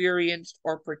experienced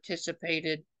or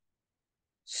participated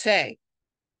say.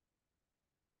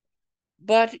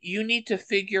 But you need to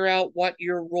figure out what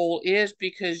your role is,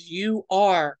 because you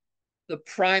are the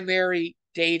primary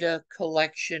data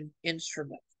collection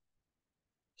instrument.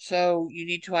 So you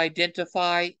need to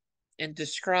identify and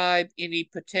describe any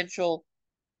potential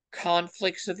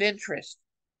conflicts of interest,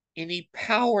 any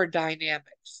power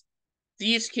dynamics.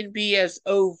 These can be as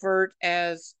overt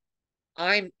as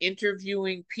I'm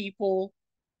interviewing people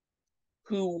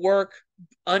who work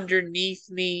underneath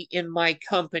me in my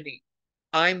company.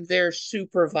 I'm their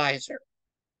supervisor.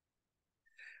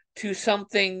 To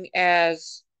something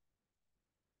as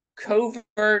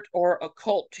covert or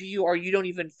occult to you, or you don't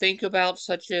even think about,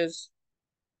 such as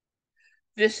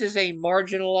this is a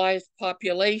marginalized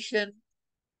population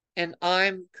and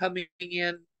I'm coming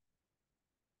in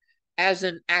as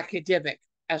an academic,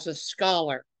 as a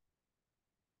scholar.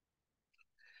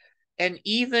 And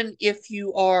even if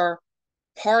you are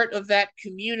part of that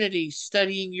community,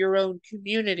 studying your own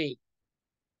community,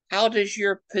 how does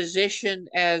your position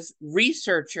as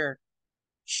researcher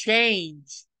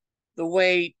change the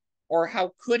way, or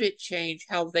how could it change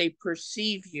how they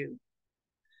perceive you?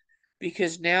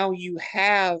 Because now you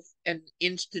have an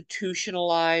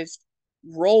institutionalized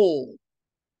role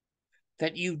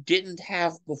that you didn't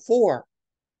have before.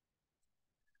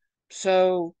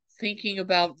 So thinking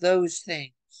about those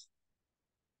things,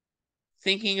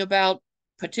 thinking about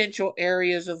potential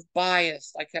areas of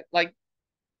bias, like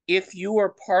if you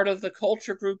are part of the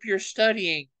culture group you're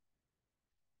studying,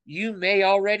 you may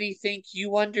already think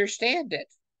you understand it.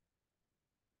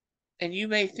 And you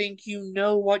may think you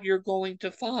know what you're going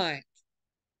to find.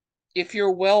 If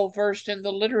you're well versed in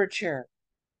the literature,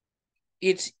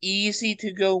 it's easy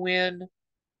to go in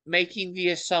making the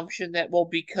assumption that, well,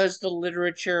 because the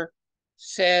literature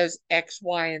says X,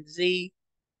 Y, and Z,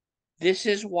 this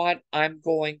is what I'm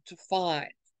going to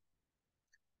find.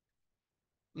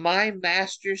 My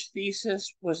master's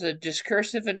thesis was a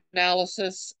discursive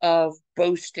analysis of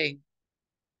boasting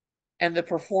and the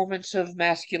performance of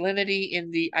masculinity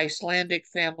in the Icelandic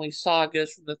family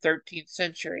sagas from the 13th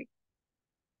century.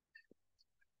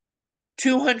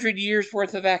 200 years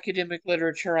worth of academic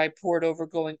literature I poured over,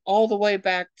 going all the way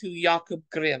back to Jakob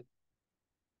Grimm.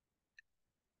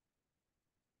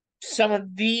 Some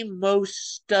of the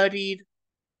most studied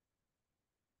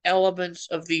elements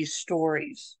of these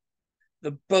stories: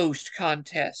 the boast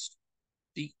contest,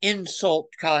 the insult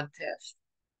contest.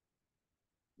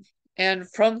 And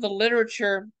from the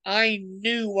literature, I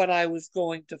knew what I was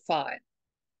going to find.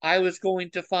 I was going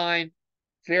to find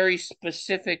very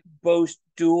specific boast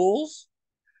duels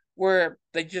where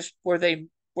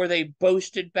they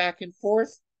boasted back and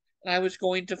forth. And I was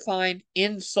going to find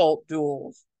insult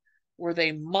duels where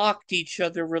they mocked each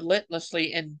other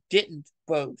relentlessly and didn't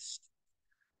boast.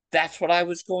 That's what I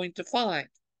was going to find.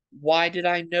 Why did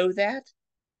I know that?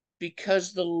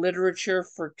 Because the literature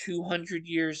for 200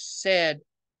 years said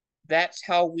that's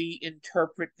how we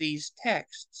interpret these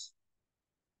texts.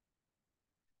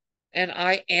 And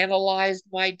I analyzed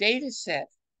my data set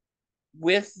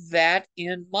with that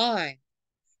in mind,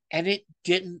 and it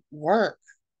didn't work.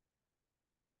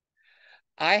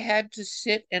 I had to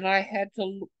sit and I had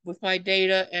to, with my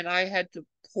data, and I had to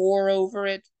pore over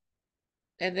it.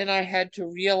 And then I had to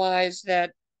realize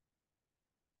that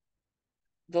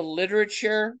the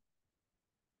literature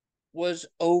was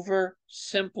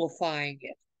oversimplifying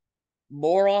it.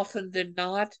 More often than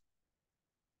not,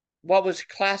 what was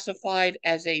classified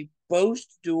as a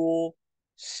boast duel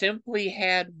simply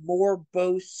had more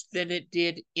boasts than it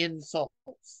did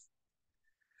insults.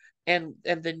 And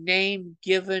the name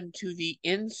given to the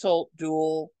insult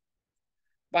duel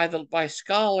by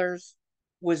scholars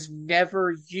was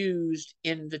never used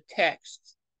in the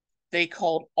text. They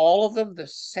called all of them the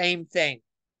same thing.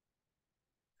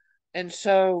 And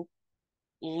so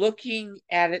looking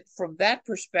at it from that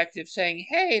perspective, saying,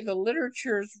 hey, the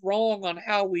literature's wrong on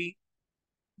how we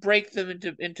break them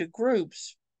into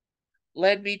groups,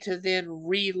 led me to then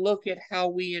re-look at how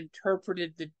we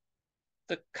interpreted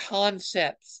the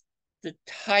concepts, the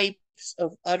types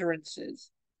of utterances.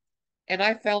 And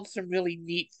I found some really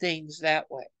neat things that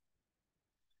way.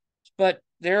 But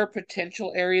there are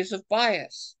potential areas of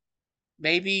bias.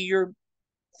 Maybe you're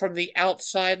from the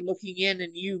outside looking in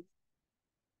and you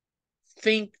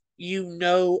think you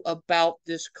know about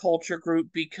this culture group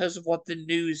because of what the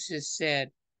news has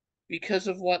said, because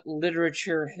of what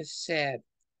literature has said,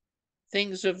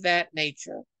 things of that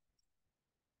nature.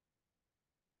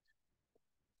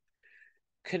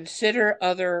 Consider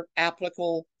other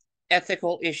applicable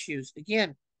ethical issues.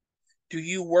 Again, do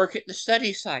you work at the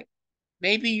study site?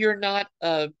 Maybe you're not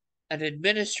an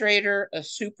administrator, a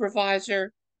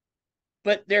supervisor,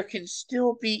 but there can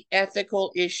still be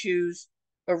ethical issues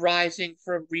arising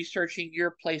from researching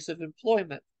your place of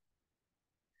employment.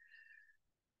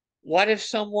 What if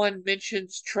someone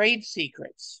mentions trade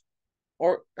secrets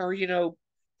or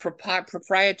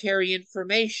proprietary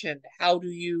information? How do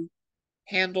you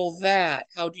handle that?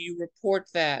 How do you report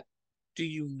that? Do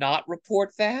you not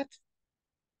report that?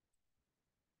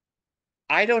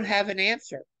 I don't have an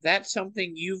answer. That's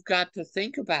something you've got to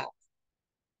think about.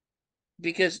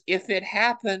 Because if it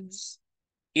happens,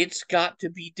 it's got to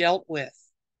be dealt with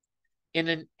in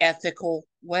an ethical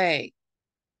way.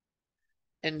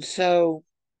 And so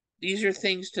these are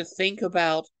things to think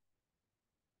about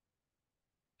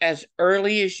as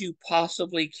early as you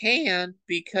possibly can,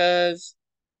 because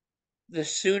the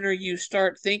sooner you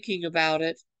start thinking about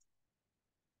it,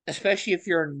 especially if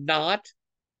you're not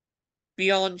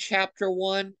beyond chapter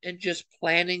 1 and just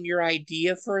planning your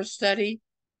idea for a study,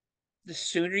 the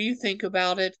sooner you think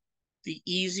about it, the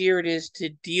easier it is to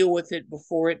deal with it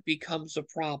before it becomes a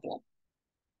problem.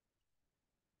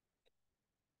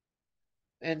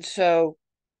 And so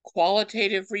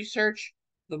qualitative research,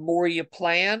 the more you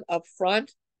plan up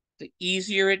front, the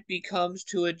easier it becomes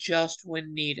to adjust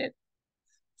when needed.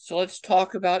 So let's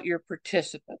talk about your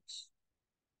participants.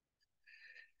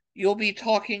 You'll be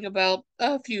talking about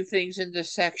a few things in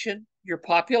this section. Your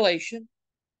population.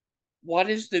 What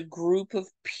is the group of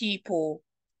people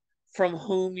from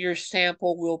whom your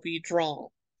sample will be drawn?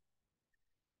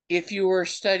 If you are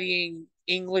studying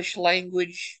English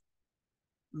language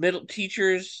middle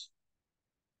teachers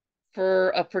for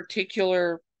a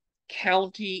particular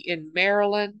county in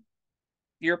Maryland,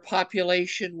 your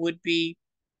population would be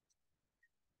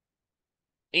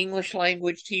English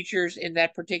language teachers in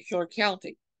that particular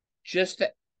county. Just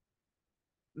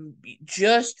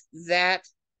that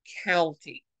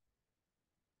county.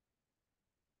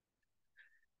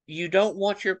 You don't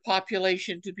want your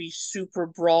population to be super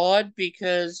broad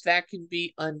because that can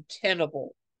be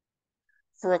untenable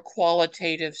for a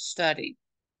qualitative study.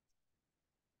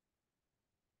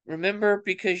 Remember,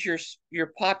 because your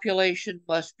population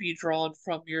must be drawn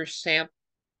from your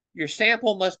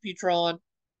sample must be drawn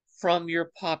from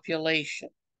your population.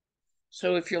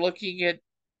 So if you're looking at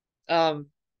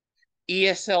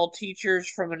ESL teachers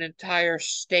from an entire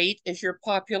state as your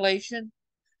population,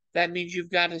 that means you've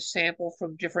got a sample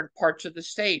from different parts of the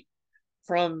state.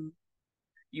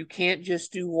 You can't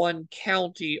just do one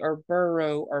county or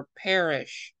borough or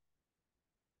parish.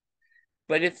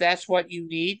 But if that's what you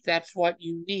need, that's what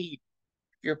you need.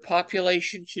 Your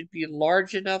population should be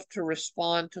large enough to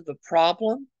respond to the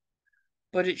problem,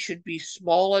 but it should be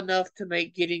small enough to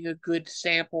make getting a good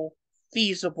sample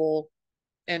feasible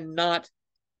and not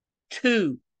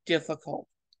too difficult.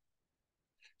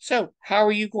 So, how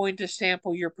are you going to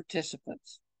sample your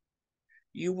participants?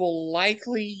 You will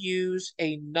likely use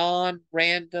a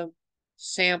non-random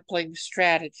sampling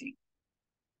strategy.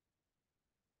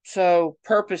 So,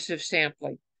 purposive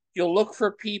sampling. You'll look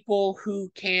for people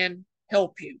who can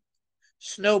help you.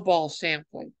 Snowball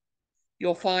sampling.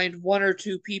 You'll find one or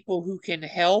two people who can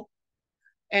help,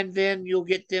 and then you'll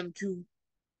get them to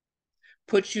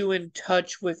put you in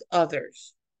touch with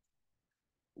others.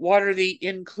 What are the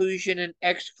inclusion and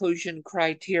exclusion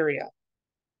criteria?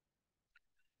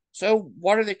 So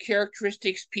what are the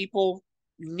characteristics people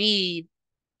need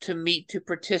to meet to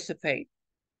participate?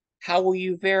 How will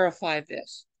you verify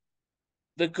this?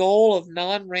 The goal of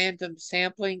non-random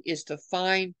sampling is to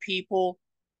find people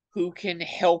who can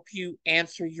help you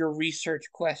answer your research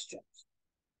questions.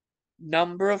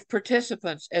 Number of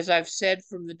participants, as I've said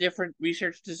from the different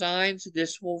research designs,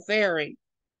 this will vary.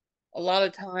 A lot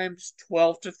of times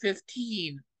 12 to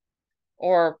 15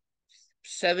 or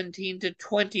 17 to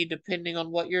 20, depending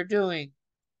on what you're doing.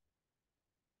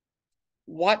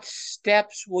 What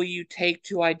steps will you take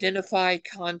to identify,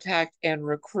 contact, and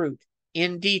recruit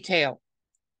in detail?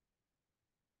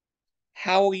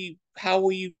 How will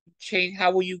you change?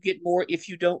 How will you get more if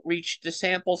you don't reach the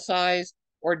sample size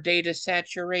or data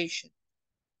saturation?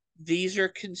 These are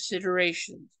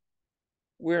considerations.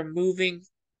 We're moving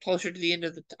closer to the end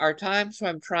of our time, so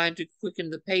I'm trying to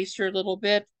quicken the pace here a little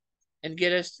bit and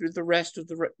get us through the rest of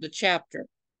the chapter.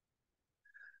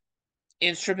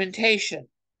 Instrumentation.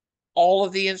 All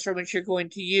of the instruments you're going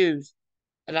to use.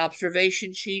 An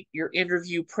observation sheet, your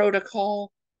interview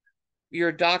protocol,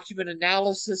 your document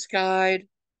analysis guide.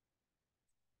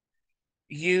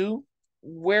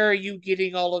 Where are you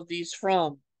getting all of these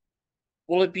from?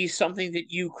 Will it be something that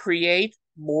you create?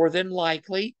 More than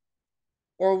likely.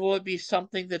 Or will it be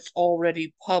something that's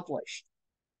already published?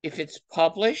 If it's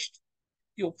published,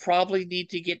 you'll probably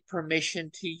need to get permission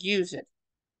to use it.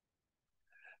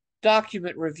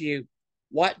 Document review.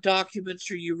 What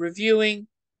documents are you reviewing?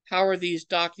 How are these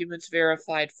documents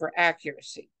verified for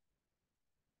accuracy?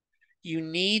 You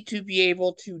need to be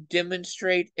able to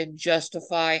demonstrate and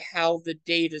justify how the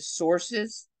data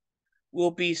sources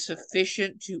will be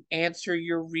sufficient to answer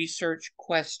your research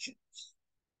questions.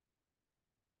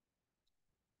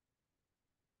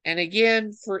 And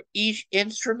again, for each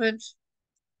instrument,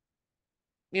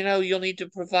 you'll need to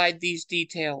provide these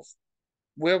details.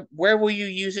 Where will you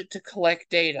use it to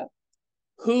collect data?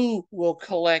 Who will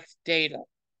collect data?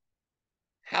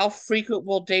 How frequent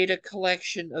will data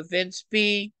collection events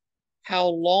be? How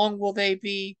long will they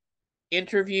be?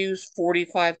 Interviews,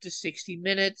 45 to 60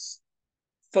 minutes.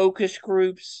 Focus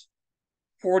groups,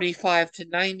 45 to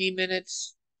 90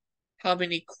 minutes. How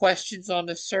many questions on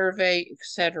the survey,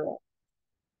 etc.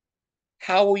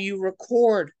 How will you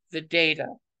record the data?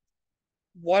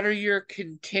 What are your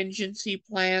contingency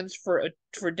plans for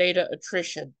data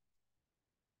attrition?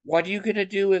 What are you going to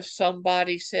do if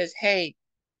somebody says, hey,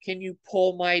 can you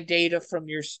pull my data from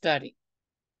your study?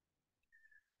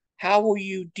 How will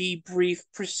you debrief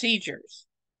procedures?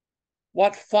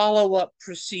 What follow-up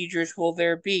procedures will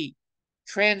there be?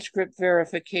 Transcript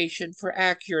verification for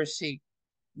accuracy,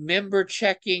 member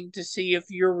checking to see if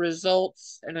your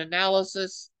results and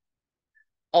analysis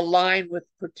align with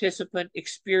participant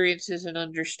experiences and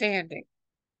understanding.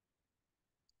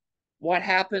 What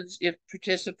happens if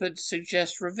participants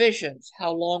suggest revisions?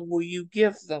 How long will you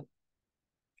give them?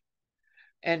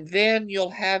 And then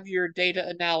you'll have your data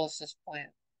analysis plan.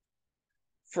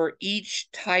 For each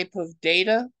type of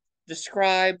data,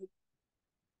 describe,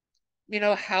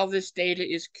 how this data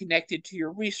is connected to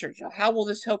your research. How will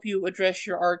this help you address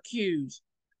your RQs?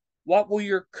 What will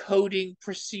your coding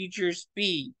procedures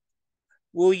be?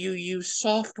 Will you use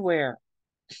software?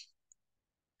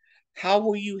 How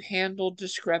will you handle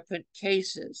discrepant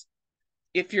cases?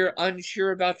 If you're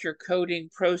unsure about your coding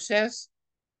process,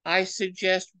 I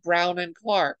suggest Brown and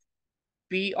Clark,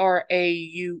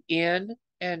 BRAUN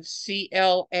and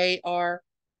CLARKE.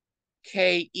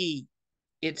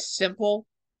 It's simple,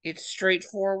 it's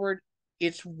straightforward,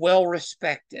 it's well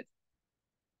respected.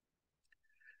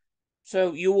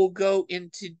 So you will go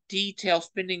into detail,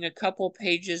 spending a couple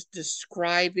pages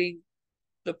describing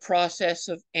the process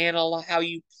of how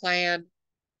you plan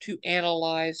to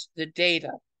analyze the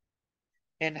data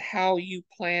and how you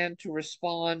plan to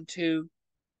respond to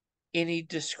any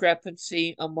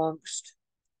discrepancy amongst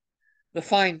the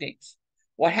findings.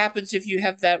 What happens if you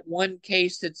have that one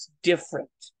case that's different?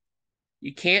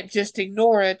 You can't just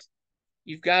ignore it.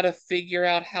 You've got to figure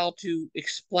out how to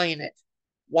explain it.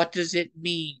 What does it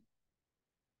mean?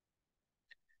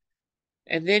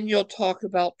 And then you'll talk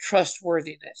about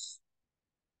trustworthiness.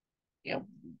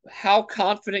 How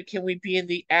confident can we be in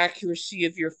the accuracy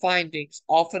of your findings?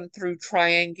 Often through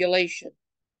triangulation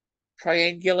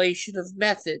of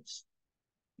methods.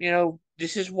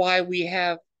 This is why we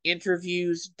have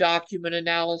interviews, document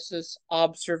analysis,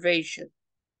 observation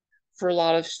for a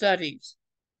lot of studies.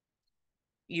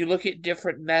 You look at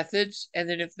different methods, and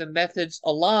then if the methods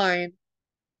align,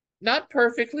 not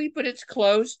perfectly, but it's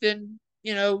close, then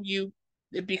you're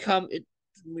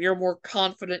more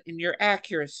confident in your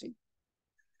accuracy.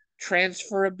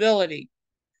 Transferability.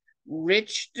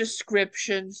 Rich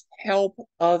descriptions help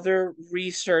other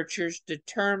researchers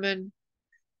determine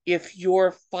if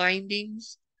your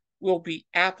findings will be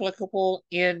applicable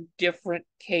in different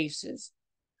cases.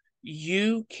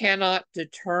 You cannot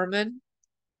determine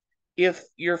if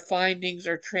your findings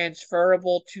are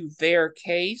transferable to their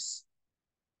case,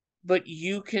 but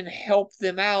you can help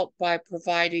them out by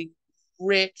providing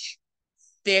rich,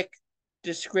 thick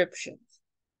descriptions.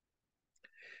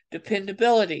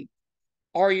 Dependability.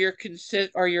 Are your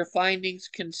findings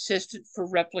consistent for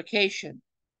replication?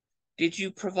 Did you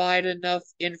provide enough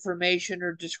information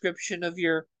or description of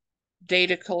your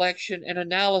data collection and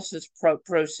analysis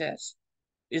process?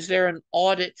 Is there an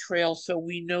audit trail so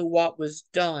we know what was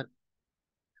done?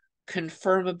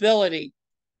 Confirmability.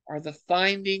 Are the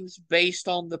findings based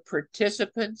on the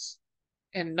participants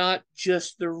and not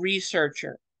just the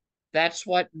researcher? That's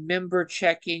what member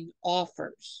checking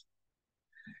offers.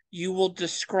 You will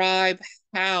describe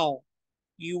how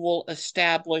you will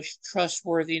establish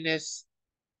trustworthiness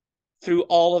through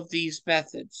all of these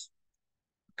methods.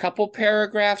 A couple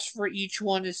paragraphs for each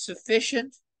one is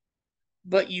sufficient,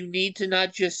 but you need to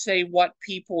not just say what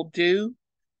people do,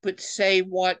 but say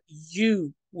what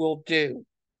you will do.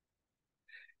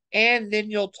 And then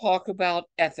you'll talk about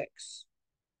ethics.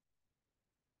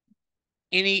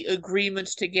 Any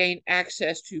agreements to gain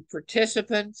access to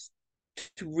participants,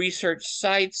 to research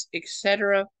sites,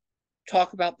 etc.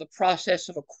 Talk about the process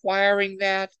of acquiring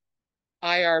that,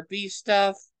 IRB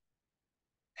stuff,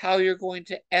 how you're going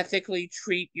to ethically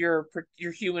treat your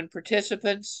human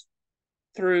participants,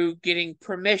 through getting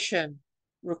permission,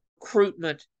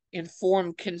 recruitment,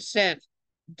 informed consent,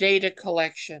 data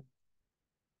collection,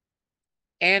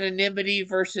 anonymity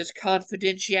versus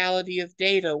confidentiality of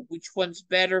data. Which one's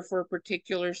better for a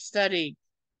particular study?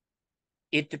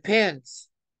 It depends.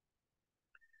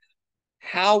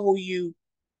 How will you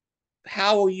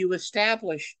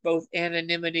establish both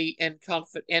anonymity and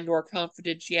or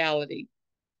confidentiality?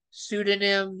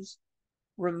 Pseudonyms,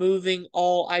 removing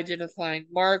all identifying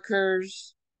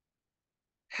markers.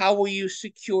 How will you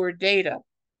secure data?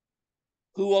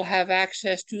 Who will have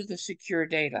access to the secure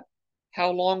data?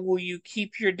 How long will you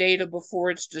keep your data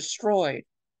before it's destroyed?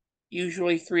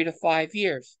 Usually 3 to 5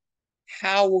 years.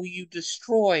 How will you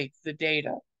destroy the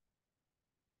data?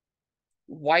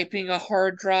 Wiping a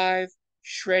hard drive,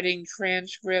 shredding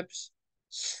transcripts,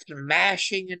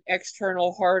 smashing an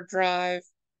external hard drive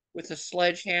with a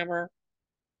sledgehammer,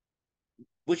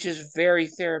 which is very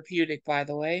therapeutic, by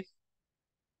the way.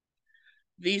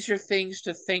 These are things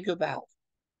to think about.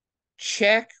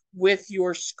 Check with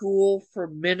your school for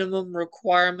minimum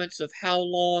requirements of how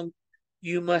long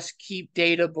you must keep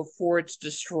data before it's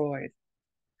destroyed.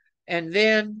 And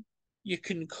then you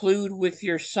conclude with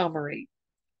your summary.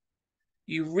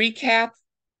 You recap,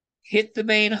 hit the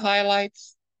main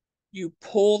highlights, you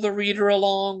pull the reader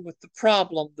along with the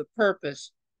problem, the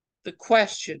purpose, the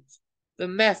questions, the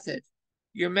method,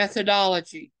 your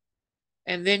methodology,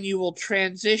 and then you will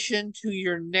transition to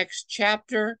your next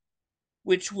chapter,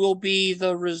 which will be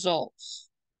the results.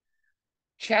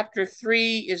 Chapter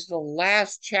 3 is the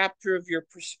last chapter of your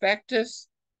prospectus.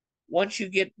 Once you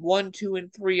get 1, 2,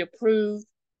 and 3 approved,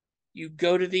 you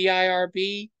go to the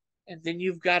IRB, and then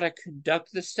you've got to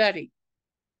conduct the study.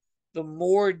 The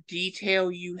more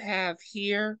detail you have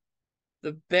here,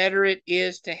 the better it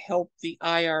is to help the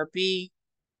IRB,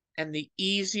 and the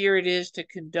easier it is to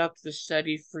conduct the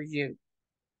study for you.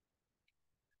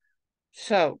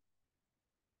 So,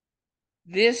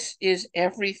 this is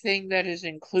everything that is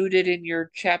included in your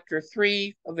Chapter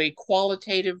 3 of a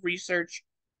qualitative research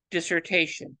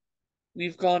dissertation.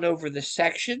 We've gone over the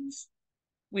sections.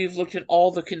 We've looked at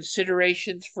all the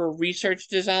considerations for research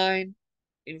design,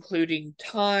 including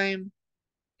time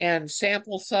and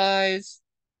sample size.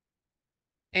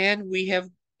 And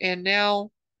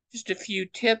now just a few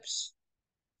tips.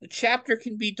 The chapter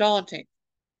can be daunting.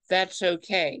 That's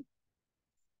okay.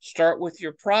 Start with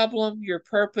your problem, your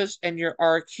purpose, and your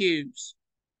RQs.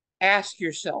 Ask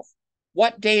yourself,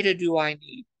 what data do I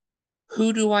need?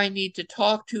 Who do I need to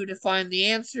talk to find the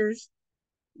answers?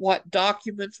 What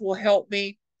documents will help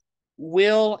me?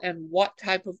 And what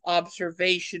type of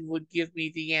observation would give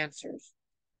me the answers?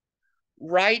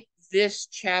 Write this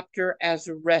chapter as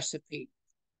a recipe.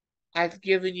 I've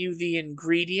given you the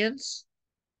ingredients,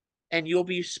 and you'll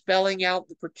be spelling out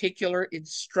the particular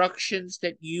instructions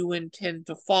that you intend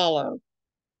to follow.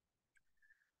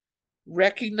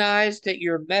 Recognize that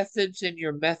your methods and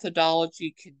your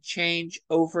methodology can change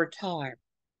over time.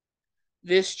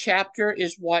 This chapter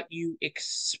is what you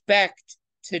expect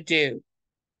to do.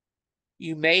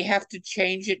 You may have to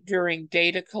change it during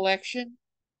data collection,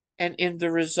 and in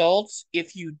the results,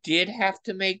 if you did have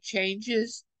to make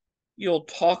changes, you'll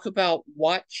talk about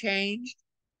what changed,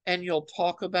 and you'll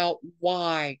talk about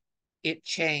why it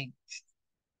changed.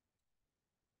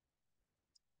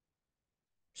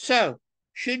 So,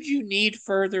 should you need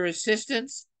further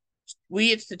assistance,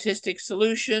 we at Statistics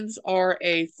Solutions are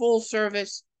a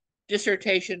full-service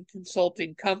dissertation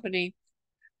consulting company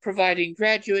providing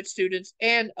graduate students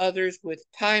and others with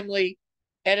timely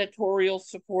editorial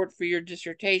support for your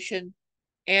dissertation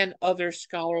and other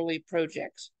scholarly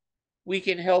projects. We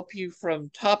can help you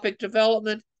from topic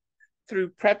development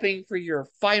through prepping for your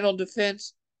final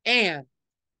defense and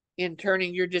in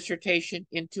turning your dissertation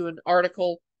into an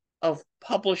article of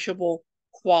publishable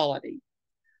quality.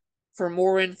 For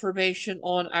more information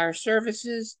on our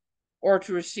services or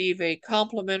to receive a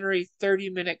complimentary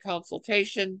 30-minute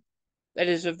consultation that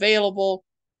is available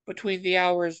between the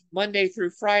hours Monday through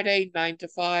Friday, 9 to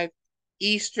 5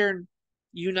 Eastern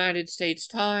United States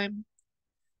time,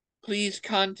 please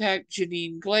contact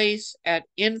Janine Glace at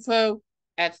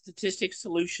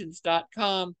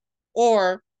info@statisticsolutions.com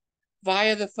or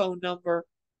via the phone number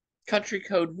country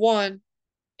code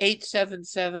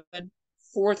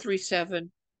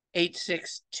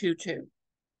 1-877-437-8622.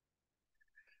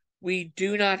 We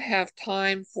do not have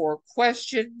time for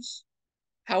questions.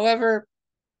 However,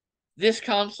 the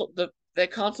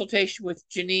consultation with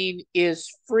Janine is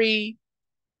free,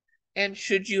 and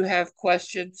should you have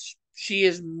questions, she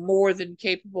is more than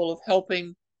capable of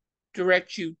helping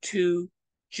direct you to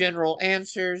general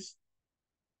answers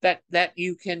that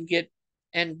you can get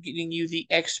and getting you the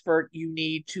expert you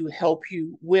need to help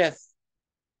you with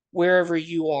wherever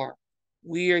you are.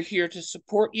 We are here to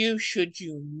support you should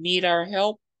you need our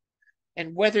help.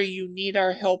 And whether you need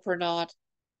our help or not,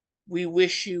 we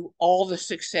wish you all the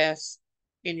success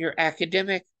in your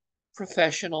academic,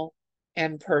 professional,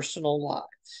 and personal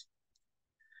lives.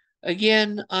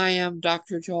 Again, I am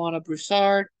Dr. Joanna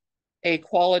Broussard, a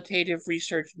qualitative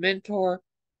research mentor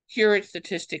here at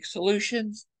Statistics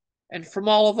Solutions. And from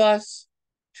all of us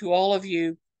to all of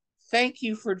you, thank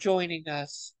you for joining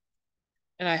us.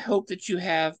 And I hope that you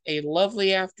have a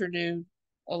lovely afternoon,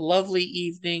 a lovely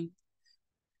evening,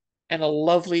 and a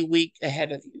lovely week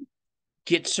ahead of you.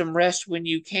 Get some rest when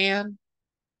you can.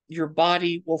 Your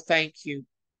body will thank you.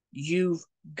 You've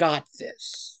got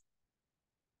this.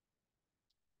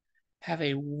 Have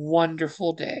a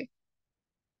wonderful day.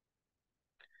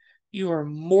 You are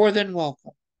more than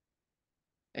welcome.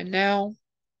 And now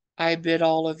I bid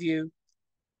all of you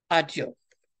adieu.